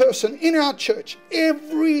business person in our church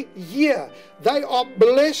every year. They are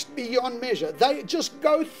blessed beyond measure. They just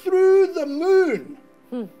go through the moon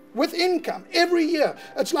with income every year.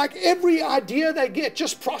 It's like every idea they get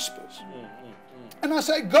just prospers. And I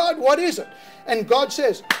say, God, what is it? And God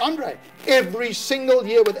says, Andre, every single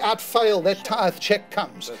year without fail, that tithe check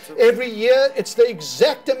comes. Every year, it's the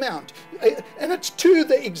exact amount. And it's to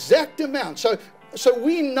the exact amount. So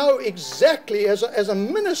we know exactly as a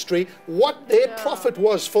ministry what their profit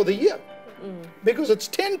was for the year. Because it's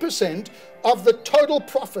 10% of the total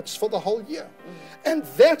profits for the whole year. And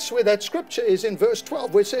that's where that scripture is in verse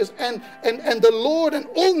 12, where it says, and the Lord and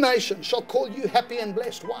all nations shall call you happy and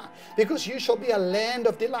blessed. Why? Because you shall be a land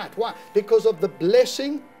of delight. Why? Because of the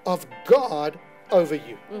blessing of God over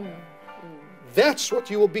you. That's what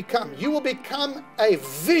you will become. You will become a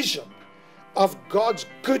vision of God's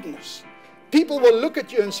goodness. People will look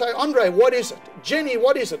at you and say, Andre, what is it? Jenny,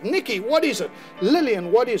 what is it? Nikki, what is it?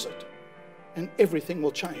 Lillian, what is it? And everything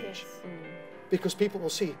will change. Because people will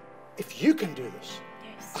see, if you can do this,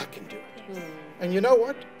 I can do it. And you know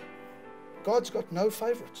what? God's got no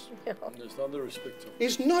favorites. He's not a respecter.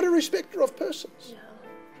 He's not a respecter of persons.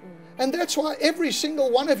 And that's why every single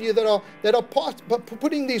one of you that are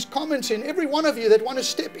putting these comments in, every one of you that want to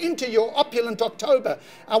step into your opulent October,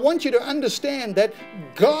 I want you to understand that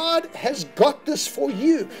God has got this for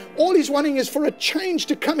you. All He's wanting is for a change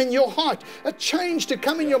to come in your heart, a change to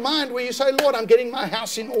come in your mind where you say, Lord, I'm getting my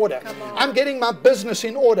house in order. I'm getting my business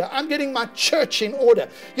in order. I'm getting my church in order.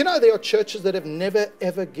 You know, there are churches that have never,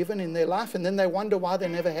 ever given in their life, and then they wonder why they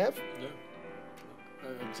never have.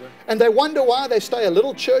 And they wonder why they stay a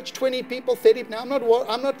little church, 20 people, 30. Now,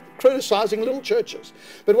 I'm not criticizing little churches.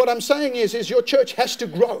 But what I'm saying is your church has to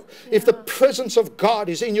grow. If the presence of God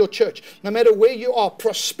is in your church, no matter where you are,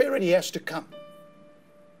 prosperity has to come.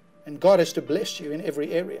 And God has to bless you in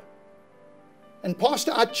every area. And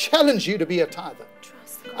Pastor, I challenge you to be a tither.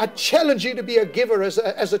 I challenge you to be a giver as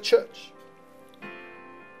a church.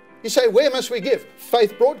 You say, where must we give?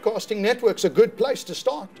 Faith Broadcasting Network's a good place to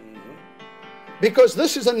start. Because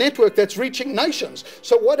this is a network that's reaching nations.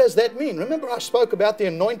 So what does that mean? Remember I spoke about the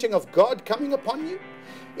anointing of God coming upon you?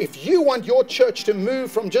 If you want your church to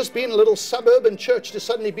move from just being a little suburban church to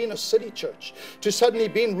suddenly being a city church, to suddenly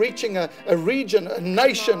being reaching a region, a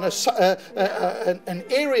nation, an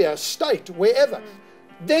area, a state, wherever,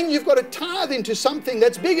 then you've got to tithe into something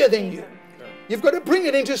that's bigger than you. You've got to bring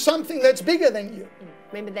it into something that's bigger than you.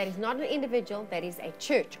 Remember, that is not an individual, that is a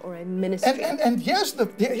church or a ministry. And yes,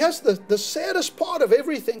 the saddest part of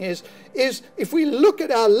everything is if we look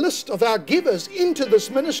at our list of our givers into this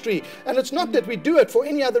ministry, and it's not that we do it for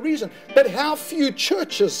any other reason, but how few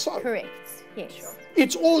churches sow. Correct, yes.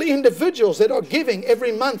 It's all individuals that are giving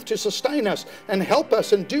every month to sustain us and help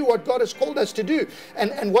us and do what God has called us to do.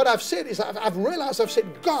 And what I've said is I've realized, I've said,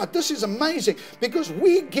 God, this is amazing because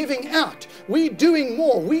we're giving out. We're doing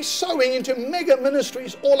more. We're sowing into mega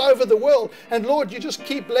ministries all over the world. And Lord, you just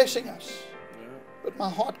keep blessing us. But my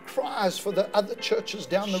heart cries for the other churches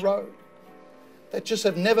down the road that just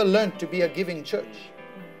have never learned to be a giving church.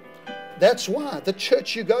 That's why the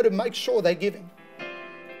church you go to, make sure they're giving.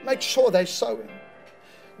 Make sure they're sowing.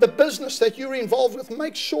 the business that you're involved with,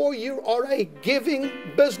 make sure you are a giving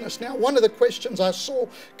business. Now, one of the questions I saw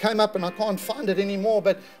came up, and I can't find it anymore,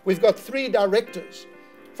 but we've got 3 directors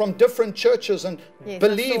from different churches and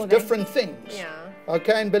believe different things. Yeah.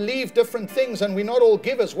 Okay, and believe different things, and we're not all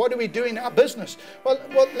givers. What do we do in our business? Well,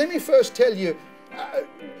 let me first tell you,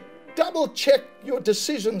 double check your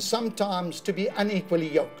decisions sometimes to be unequally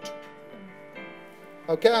yoked.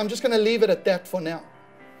 Okay, I'm just going to leave it at that for now.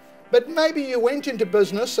 But maybe you went into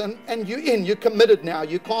business and you're committed now.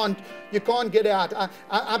 You can't get out.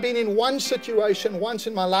 I've been in one situation once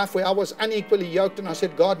in my life where I was unequally yoked, and I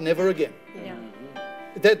said, God, never again. Yeah.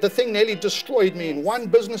 The thing nearly destroyed me in one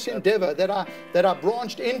business endeavor that I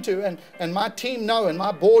branched into, and my team know and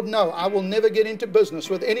my board know I will never get into business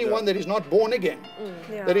with anyone that is not born again,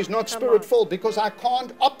 that is not spirit-filled, because I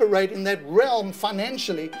can't operate in that realm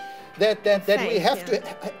financially that we have to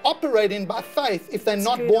operate in by faith if they're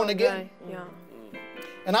not born again.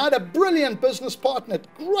 And I had a brilliant business partner,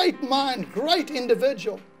 great mind, great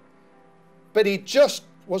individual, but he just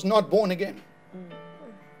was not born again.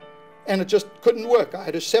 And it just couldn't work. I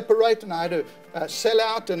had to separate, and I had to sell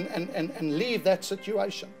out and leave that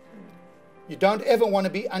situation. You don't ever want to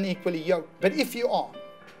be unequally yoked. But if you are,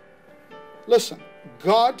 listen,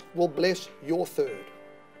 God will bless your third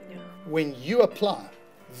when you apply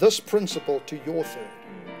this principle to your third.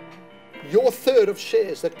 Your third of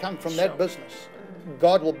shares that come from that business,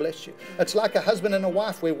 God will bless you. It's like a husband and a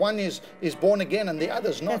wife where one is born again and the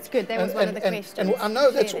other's not. That's good. That was one of the questions. And I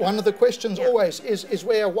know that's one of the questions always is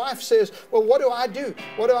where a wife says, well, what do I do?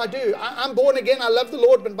 What do I do? I'm born again. I love the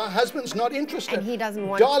Lord, but my husband's not interested. And he doesn't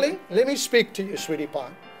want Darling, let me speak to you, sweetie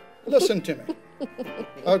pie. Listen to me.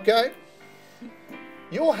 Okay?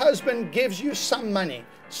 Your husband gives you some money.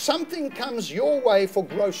 Something comes your way for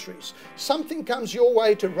groceries. Something comes your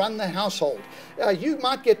way to run the household. You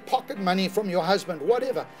might get pocket money from your husband,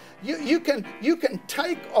 whatever. You can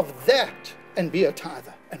take of that and be a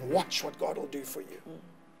tither and watch what God will do for you.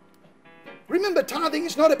 Remember, tithing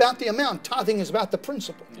is not about the amount. Tithing is about the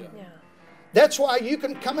principle. That's why you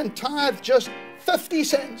can come and tithe just 50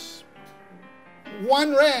 cents,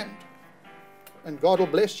 1 rand, and God will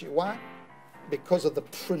bless you. Why? Because of the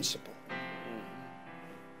principle.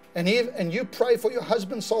 And you pray for your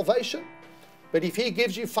husband's salvation, but if he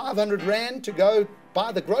gives you 500 rand to go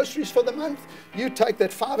buy the groceries for the month, you take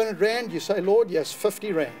that 500 rand, you say, Lord, yes,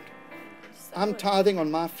 50 rand. I'm tithing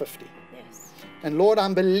on my 50. Yes. And Lord,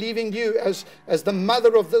 I'm believing you as the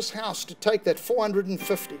mother of this house to take that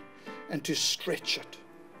 450 and to stretch it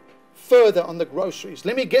further on the groceries.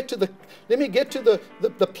 Let me get to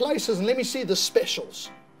the places and let me see the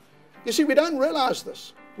specials. You see, we don't realize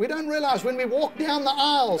this. We don't realize when we walk down the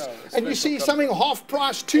aisles and you see something half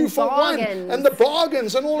price, 2 for 1, and the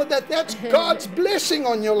bargains and all of that, that's God's blessing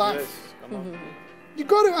on your life. You've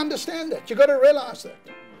got to understand that. You've got to realize that.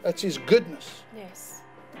 That's His goodness. Yes.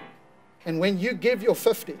 And when you give your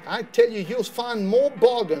 50, I tell you, you'll find more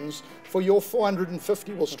bargains, for your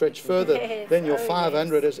 450 will stretch further than your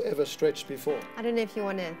 500 has ever stretched before. I don't know if you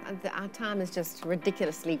want to, our time is just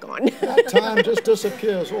ridiculously gone. Our time just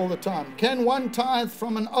disappears all the time. Can one tithe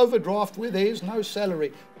from an overdraft where there is no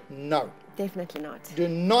salary? No. Definitely not. Do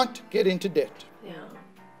not get into debt. Yeah.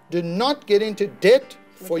 Do not get into debt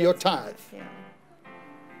for your tithe. Yeah.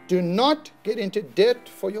 Do not get into debt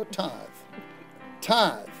for your tithe.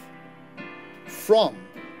 Tithe from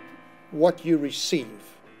what you receive.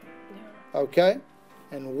 Okay?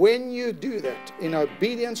 And when you do that in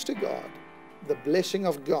obedience to God, the blessing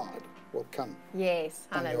of God will come. Yes.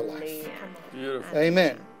 On your life. Hallelujah. Beautiful.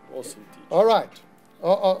 Amen. Awesome teaching. All right.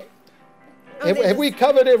 Have we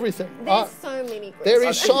covered everything? There's so many questions. There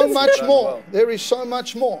is so much more. There is so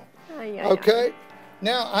much more. Yeah. Okay?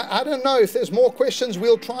 Now, I don't know if there's more questions.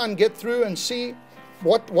 We'll try and get through and see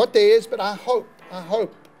what there is, but I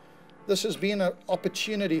hope this has been an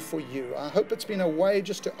opportunity for you. I hope it's been a way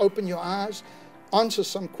just to open your eyes, answer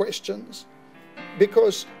some questions,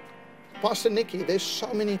 because, Pastor Nikki, there's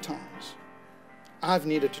so many times I've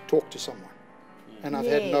needed to talk to someone, and I've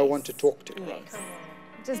had no one to talk to. Yes.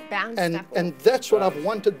 Just bounce and that's what I've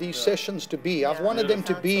wanted these sessions to be. I've wanted them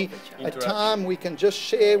to be a time we can just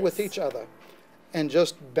share with each other and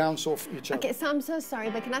just bounce off each other. Okay, so I'm so sorry,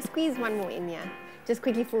 but can I squeeze one more in here? Just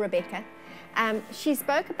quickly for Rebecca. She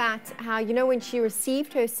spoke about how, when she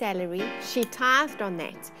received her salary, she tithed on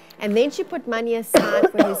that. And then she put money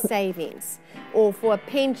aside for her savings or for a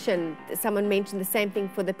pension. Someone mentioned the same thing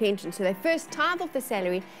for the pension. So they first tithe off the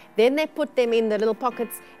salary, then they put them in the little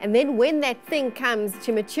pockets. And then when that thing comes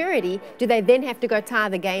to maturity, do they then have to go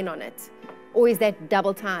tithe again on it? Or is that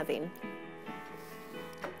double tithing?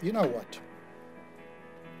 You know what?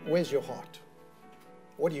 Where's your heart?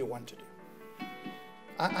 what do you want to do?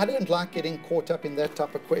 I don't like getting caught up in that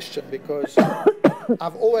type of question, because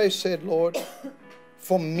I've always said, Lord,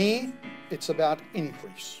 for me, it's about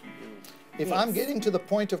increase. If I'm getting to the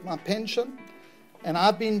point of my pension, and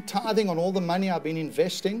I've been tithing on all the money I've been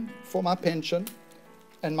investing for my pension,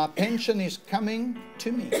 and my pension is coming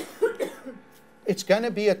to me, it's going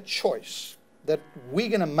to be a choice that we're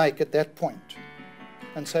going to make at that point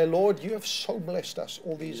and say, Lord, you have so blessed us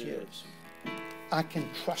all these years. I can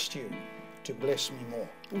trust you to bless me more.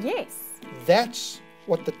 Yes. That's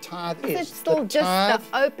what the tithe is. It's still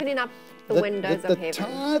just the opening up the windows of heaven. The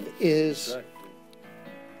tithe is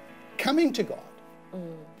coming to God.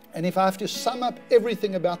 And if I have to sum up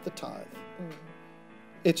everything about the tithe,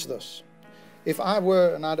 it's this. If I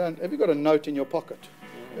were, and I don't, have you got a note in your pocket?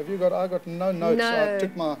 Have you got, I got no notes. No. I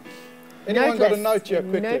took my, anyone got a note here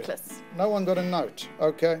quickly? Noteless. No one got a note,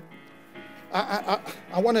 okay? I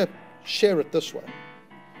want to share it this way.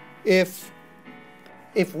 If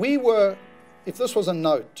this was a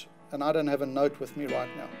note, and I don't have a note with me right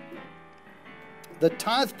now, the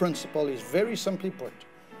tithe principle is very simply put.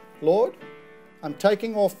 Lord, I'm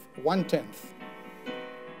taking off 1/10.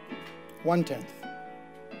 1/10.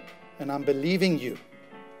 And I'm believing you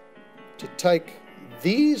to take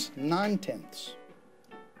these 9/10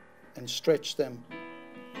 and stretch them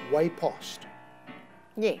way past.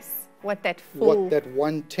 Yes, what that full... What that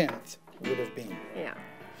 1/10 would have been. Yeah.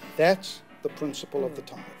 That's the principle of the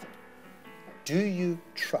tithe. Do you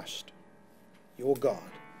trust your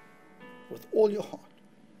God with all your heart,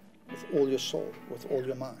 with all your soul, with all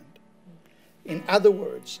your mind? In other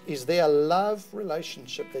words, is there a love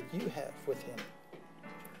relationship that you have with Him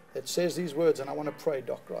that says these words? And I want to pray,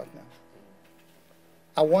 Doc, right now.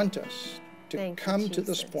 I want us to come to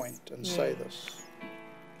this point and say this.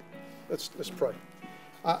 Let's pray.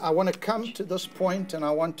 I want to come to this point and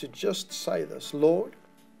I want to just say this. Lord,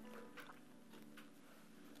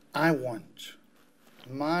 I want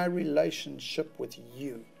my relationship with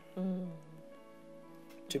you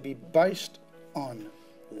to be based on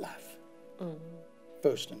love.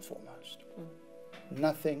 First and foremost.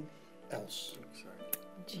 Nothing else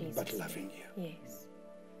but loving you. Yes.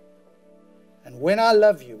 And when I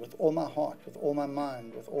love you with all my heart, with all my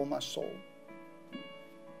mind, with all my soul,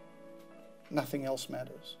 nothing else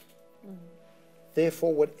matters.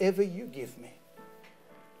 Therefore, whatever you give me,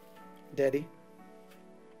 Daddy,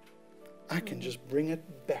 I can just bring it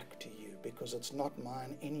back to you, because it's not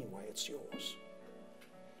mine anyway, it's yours.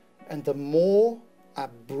 And the more I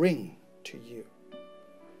bring to you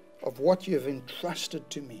of what you have entrusted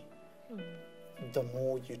to me, the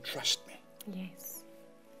more you trust me. Yes.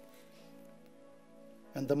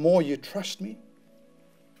 And the more you trust me,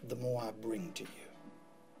 the more I bring to you.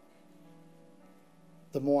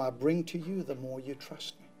 The more I bring to you, the more you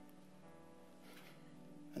trust me.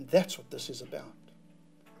 And that's what this is about.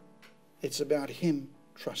 It's about Him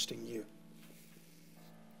trusting you.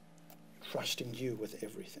 Trusting you with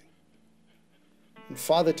everything. And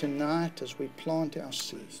Father, tonight as we plant our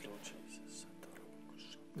seed,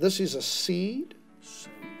 this is a seed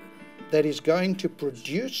that is going to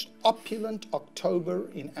produce opulent October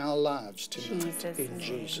in our lives tonight. In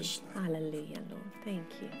Jesus' name. Hallelujah, Lord. Thank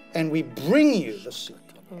you. And we bring you the seed.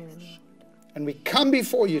 And we come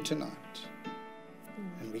before you tonight.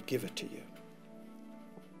 And we give it to you.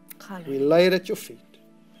 We lay it at your feet.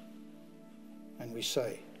 And we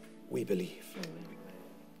say, we believe.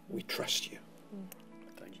 We trust you.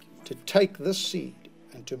 To take this seed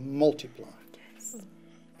and to multiply it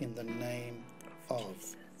in the name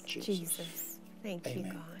of Jesus. Thank you,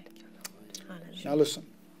 Amen. God. Hallelujah. Now listen,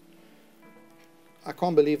 I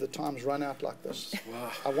can't believe the time's run out like this.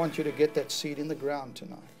 Wow. I want you to get that seed in the ground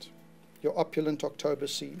tonight. Your opulent October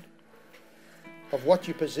seed of what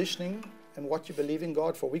you're positioning and what you believe in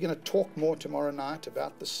God for. We're going to talk more tomorrow night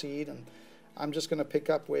about the seed, and I'm just going to pick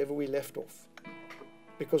up wherever we left off,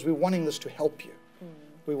 because we're wanting this to help you.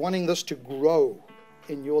 We're wanting this to grow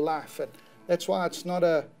in your life. And that's why it's not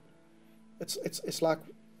a, it's like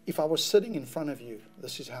if I was sitting in front of you,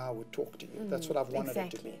 this is how I would talk to you. That's what I've wanted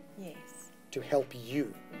it to be. Yes. To help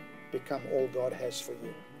you become all God has for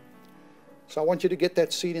you. So I want you to get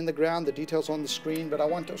that seed in the ground. The details on the screen. But I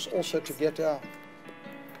want us also to get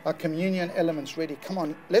our communion elements ready. Come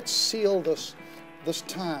on, let's seal this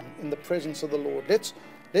time in the presence of the Lord. Let's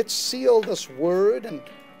seal this word. And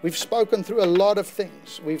we've spoken through a lot of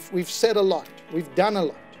things. We've said a lot. We've done a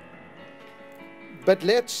lot. But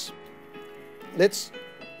let's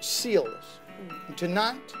seal this. And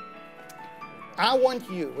tonight, I want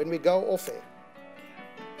you, when we go off air,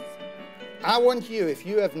 I want you, if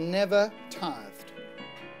you have never tithed,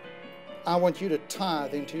 I want you to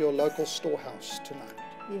tithe into your local storehouse tonight.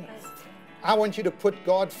 Yes. I want you to put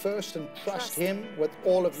God first and trust Him with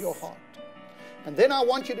all of your heart. And then I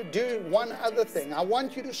want you to do one other thing. I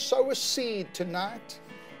want you to sow a seed tonight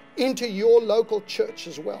into your local church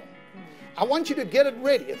as well. I want you to get it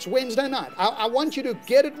ready. It's Wednesday night. I want you to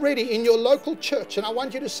get it ready in your local church. And I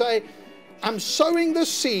want you to say, I'm sowing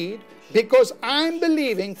this seed because I'm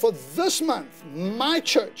believing for this month, my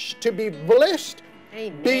church to be blessed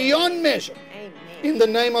beyond measure. Amen. In the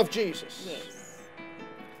name of Jesus. Yes.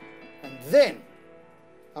 And then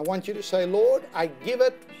I want you to say, Lord, I give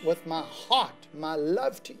it with my heart, my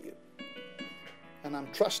love to you. And I'm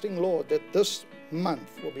trusting, Lord, that this month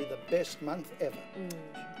will be the best month ever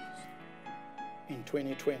in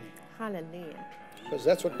 2020. Hallelujah. Because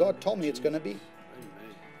that's what God told me it's going to be.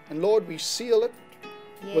 And Lord, we seal it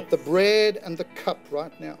Yes. with the bread and the cup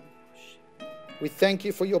right now. We thank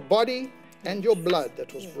you for your body and your blood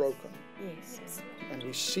that was broken. Yes. And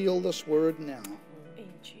we seal this word now.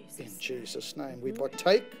 In Jesus' name. We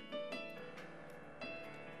partake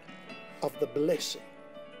of the blessing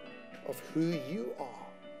of who you are.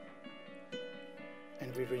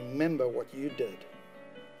 And we remember what you did.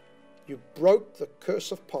 You broke the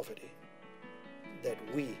curse of poverty that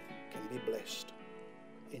we can be blessed.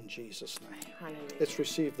 In Jesus' name. Hallelujah. Let's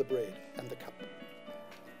receive the bread and the cup.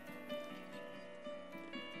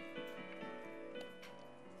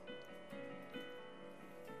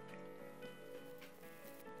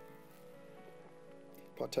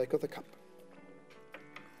 Partake of the cup.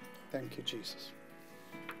 Thank you, Jesus.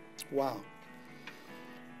 Wow.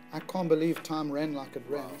 I can't believe time ran like it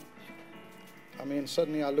ran. I mean,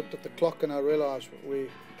 suddenly I looked at the clock and I realized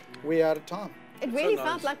we're out of time. It really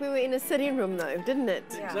felt like we were in a sitting room, though, didn't it?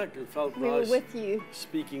 Exactly. It felt We nice were with you.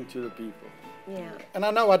 speaking to the people. Yeah. And I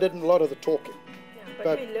know I did a lot of the talking.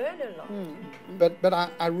 But we learn a lot. But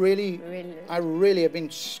I really have been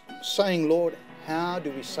saying, Lord, how do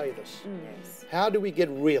we say this? How do we get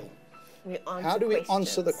real? How do we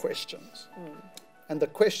answer the questions? And the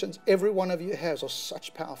questions every one of you has are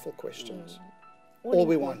such powerful questions. All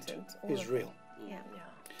we want is real. Yeah.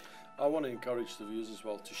 I want to encourage the viewers as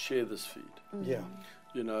well to share this feed. Yeah.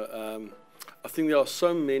 You know, I think there are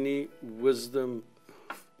so many wisdom,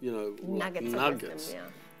 you know, nuggets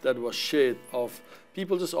that was shared of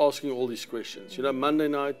people just asking all these questions. You know, Monday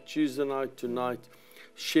night, Tuesday night, tonight,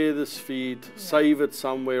 share this feed, save it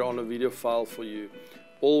somewhere on a video file for you.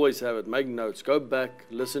 Always have it. Make notes. Go back,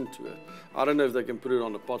 listen to it. I don't know if they can put it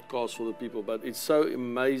on a podcast for the people, but it's so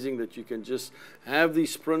amazing that you can just have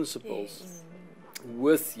these principles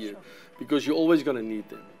with you because you're always going to need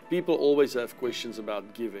them. People always have questions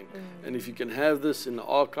about giving. And if you can have this in the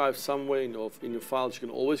archive somewhere in your files, you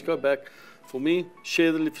can always go back. For me,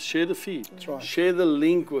 share the feed. That's right. Share the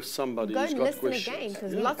link with somebody who's got questions. Go and listen again,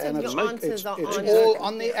 because lots of your answers are it's on all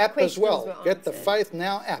on the app as well. Get the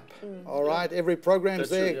FaithNOW app. All right, every program's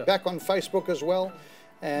there. Back on Facebook as well.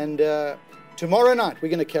 And tomorrow night, we're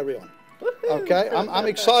going to carry on. Okay, I'm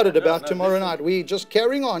excited about tomorrow night. We're just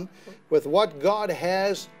carrying on with what God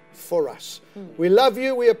has for us. We love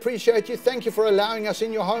you. We appreciate you. Thank you for allowing us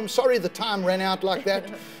in your home. Sorry the time ran out like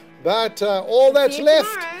that. But all that's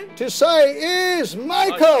left to say is,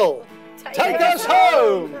 Michael, take us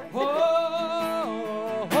home.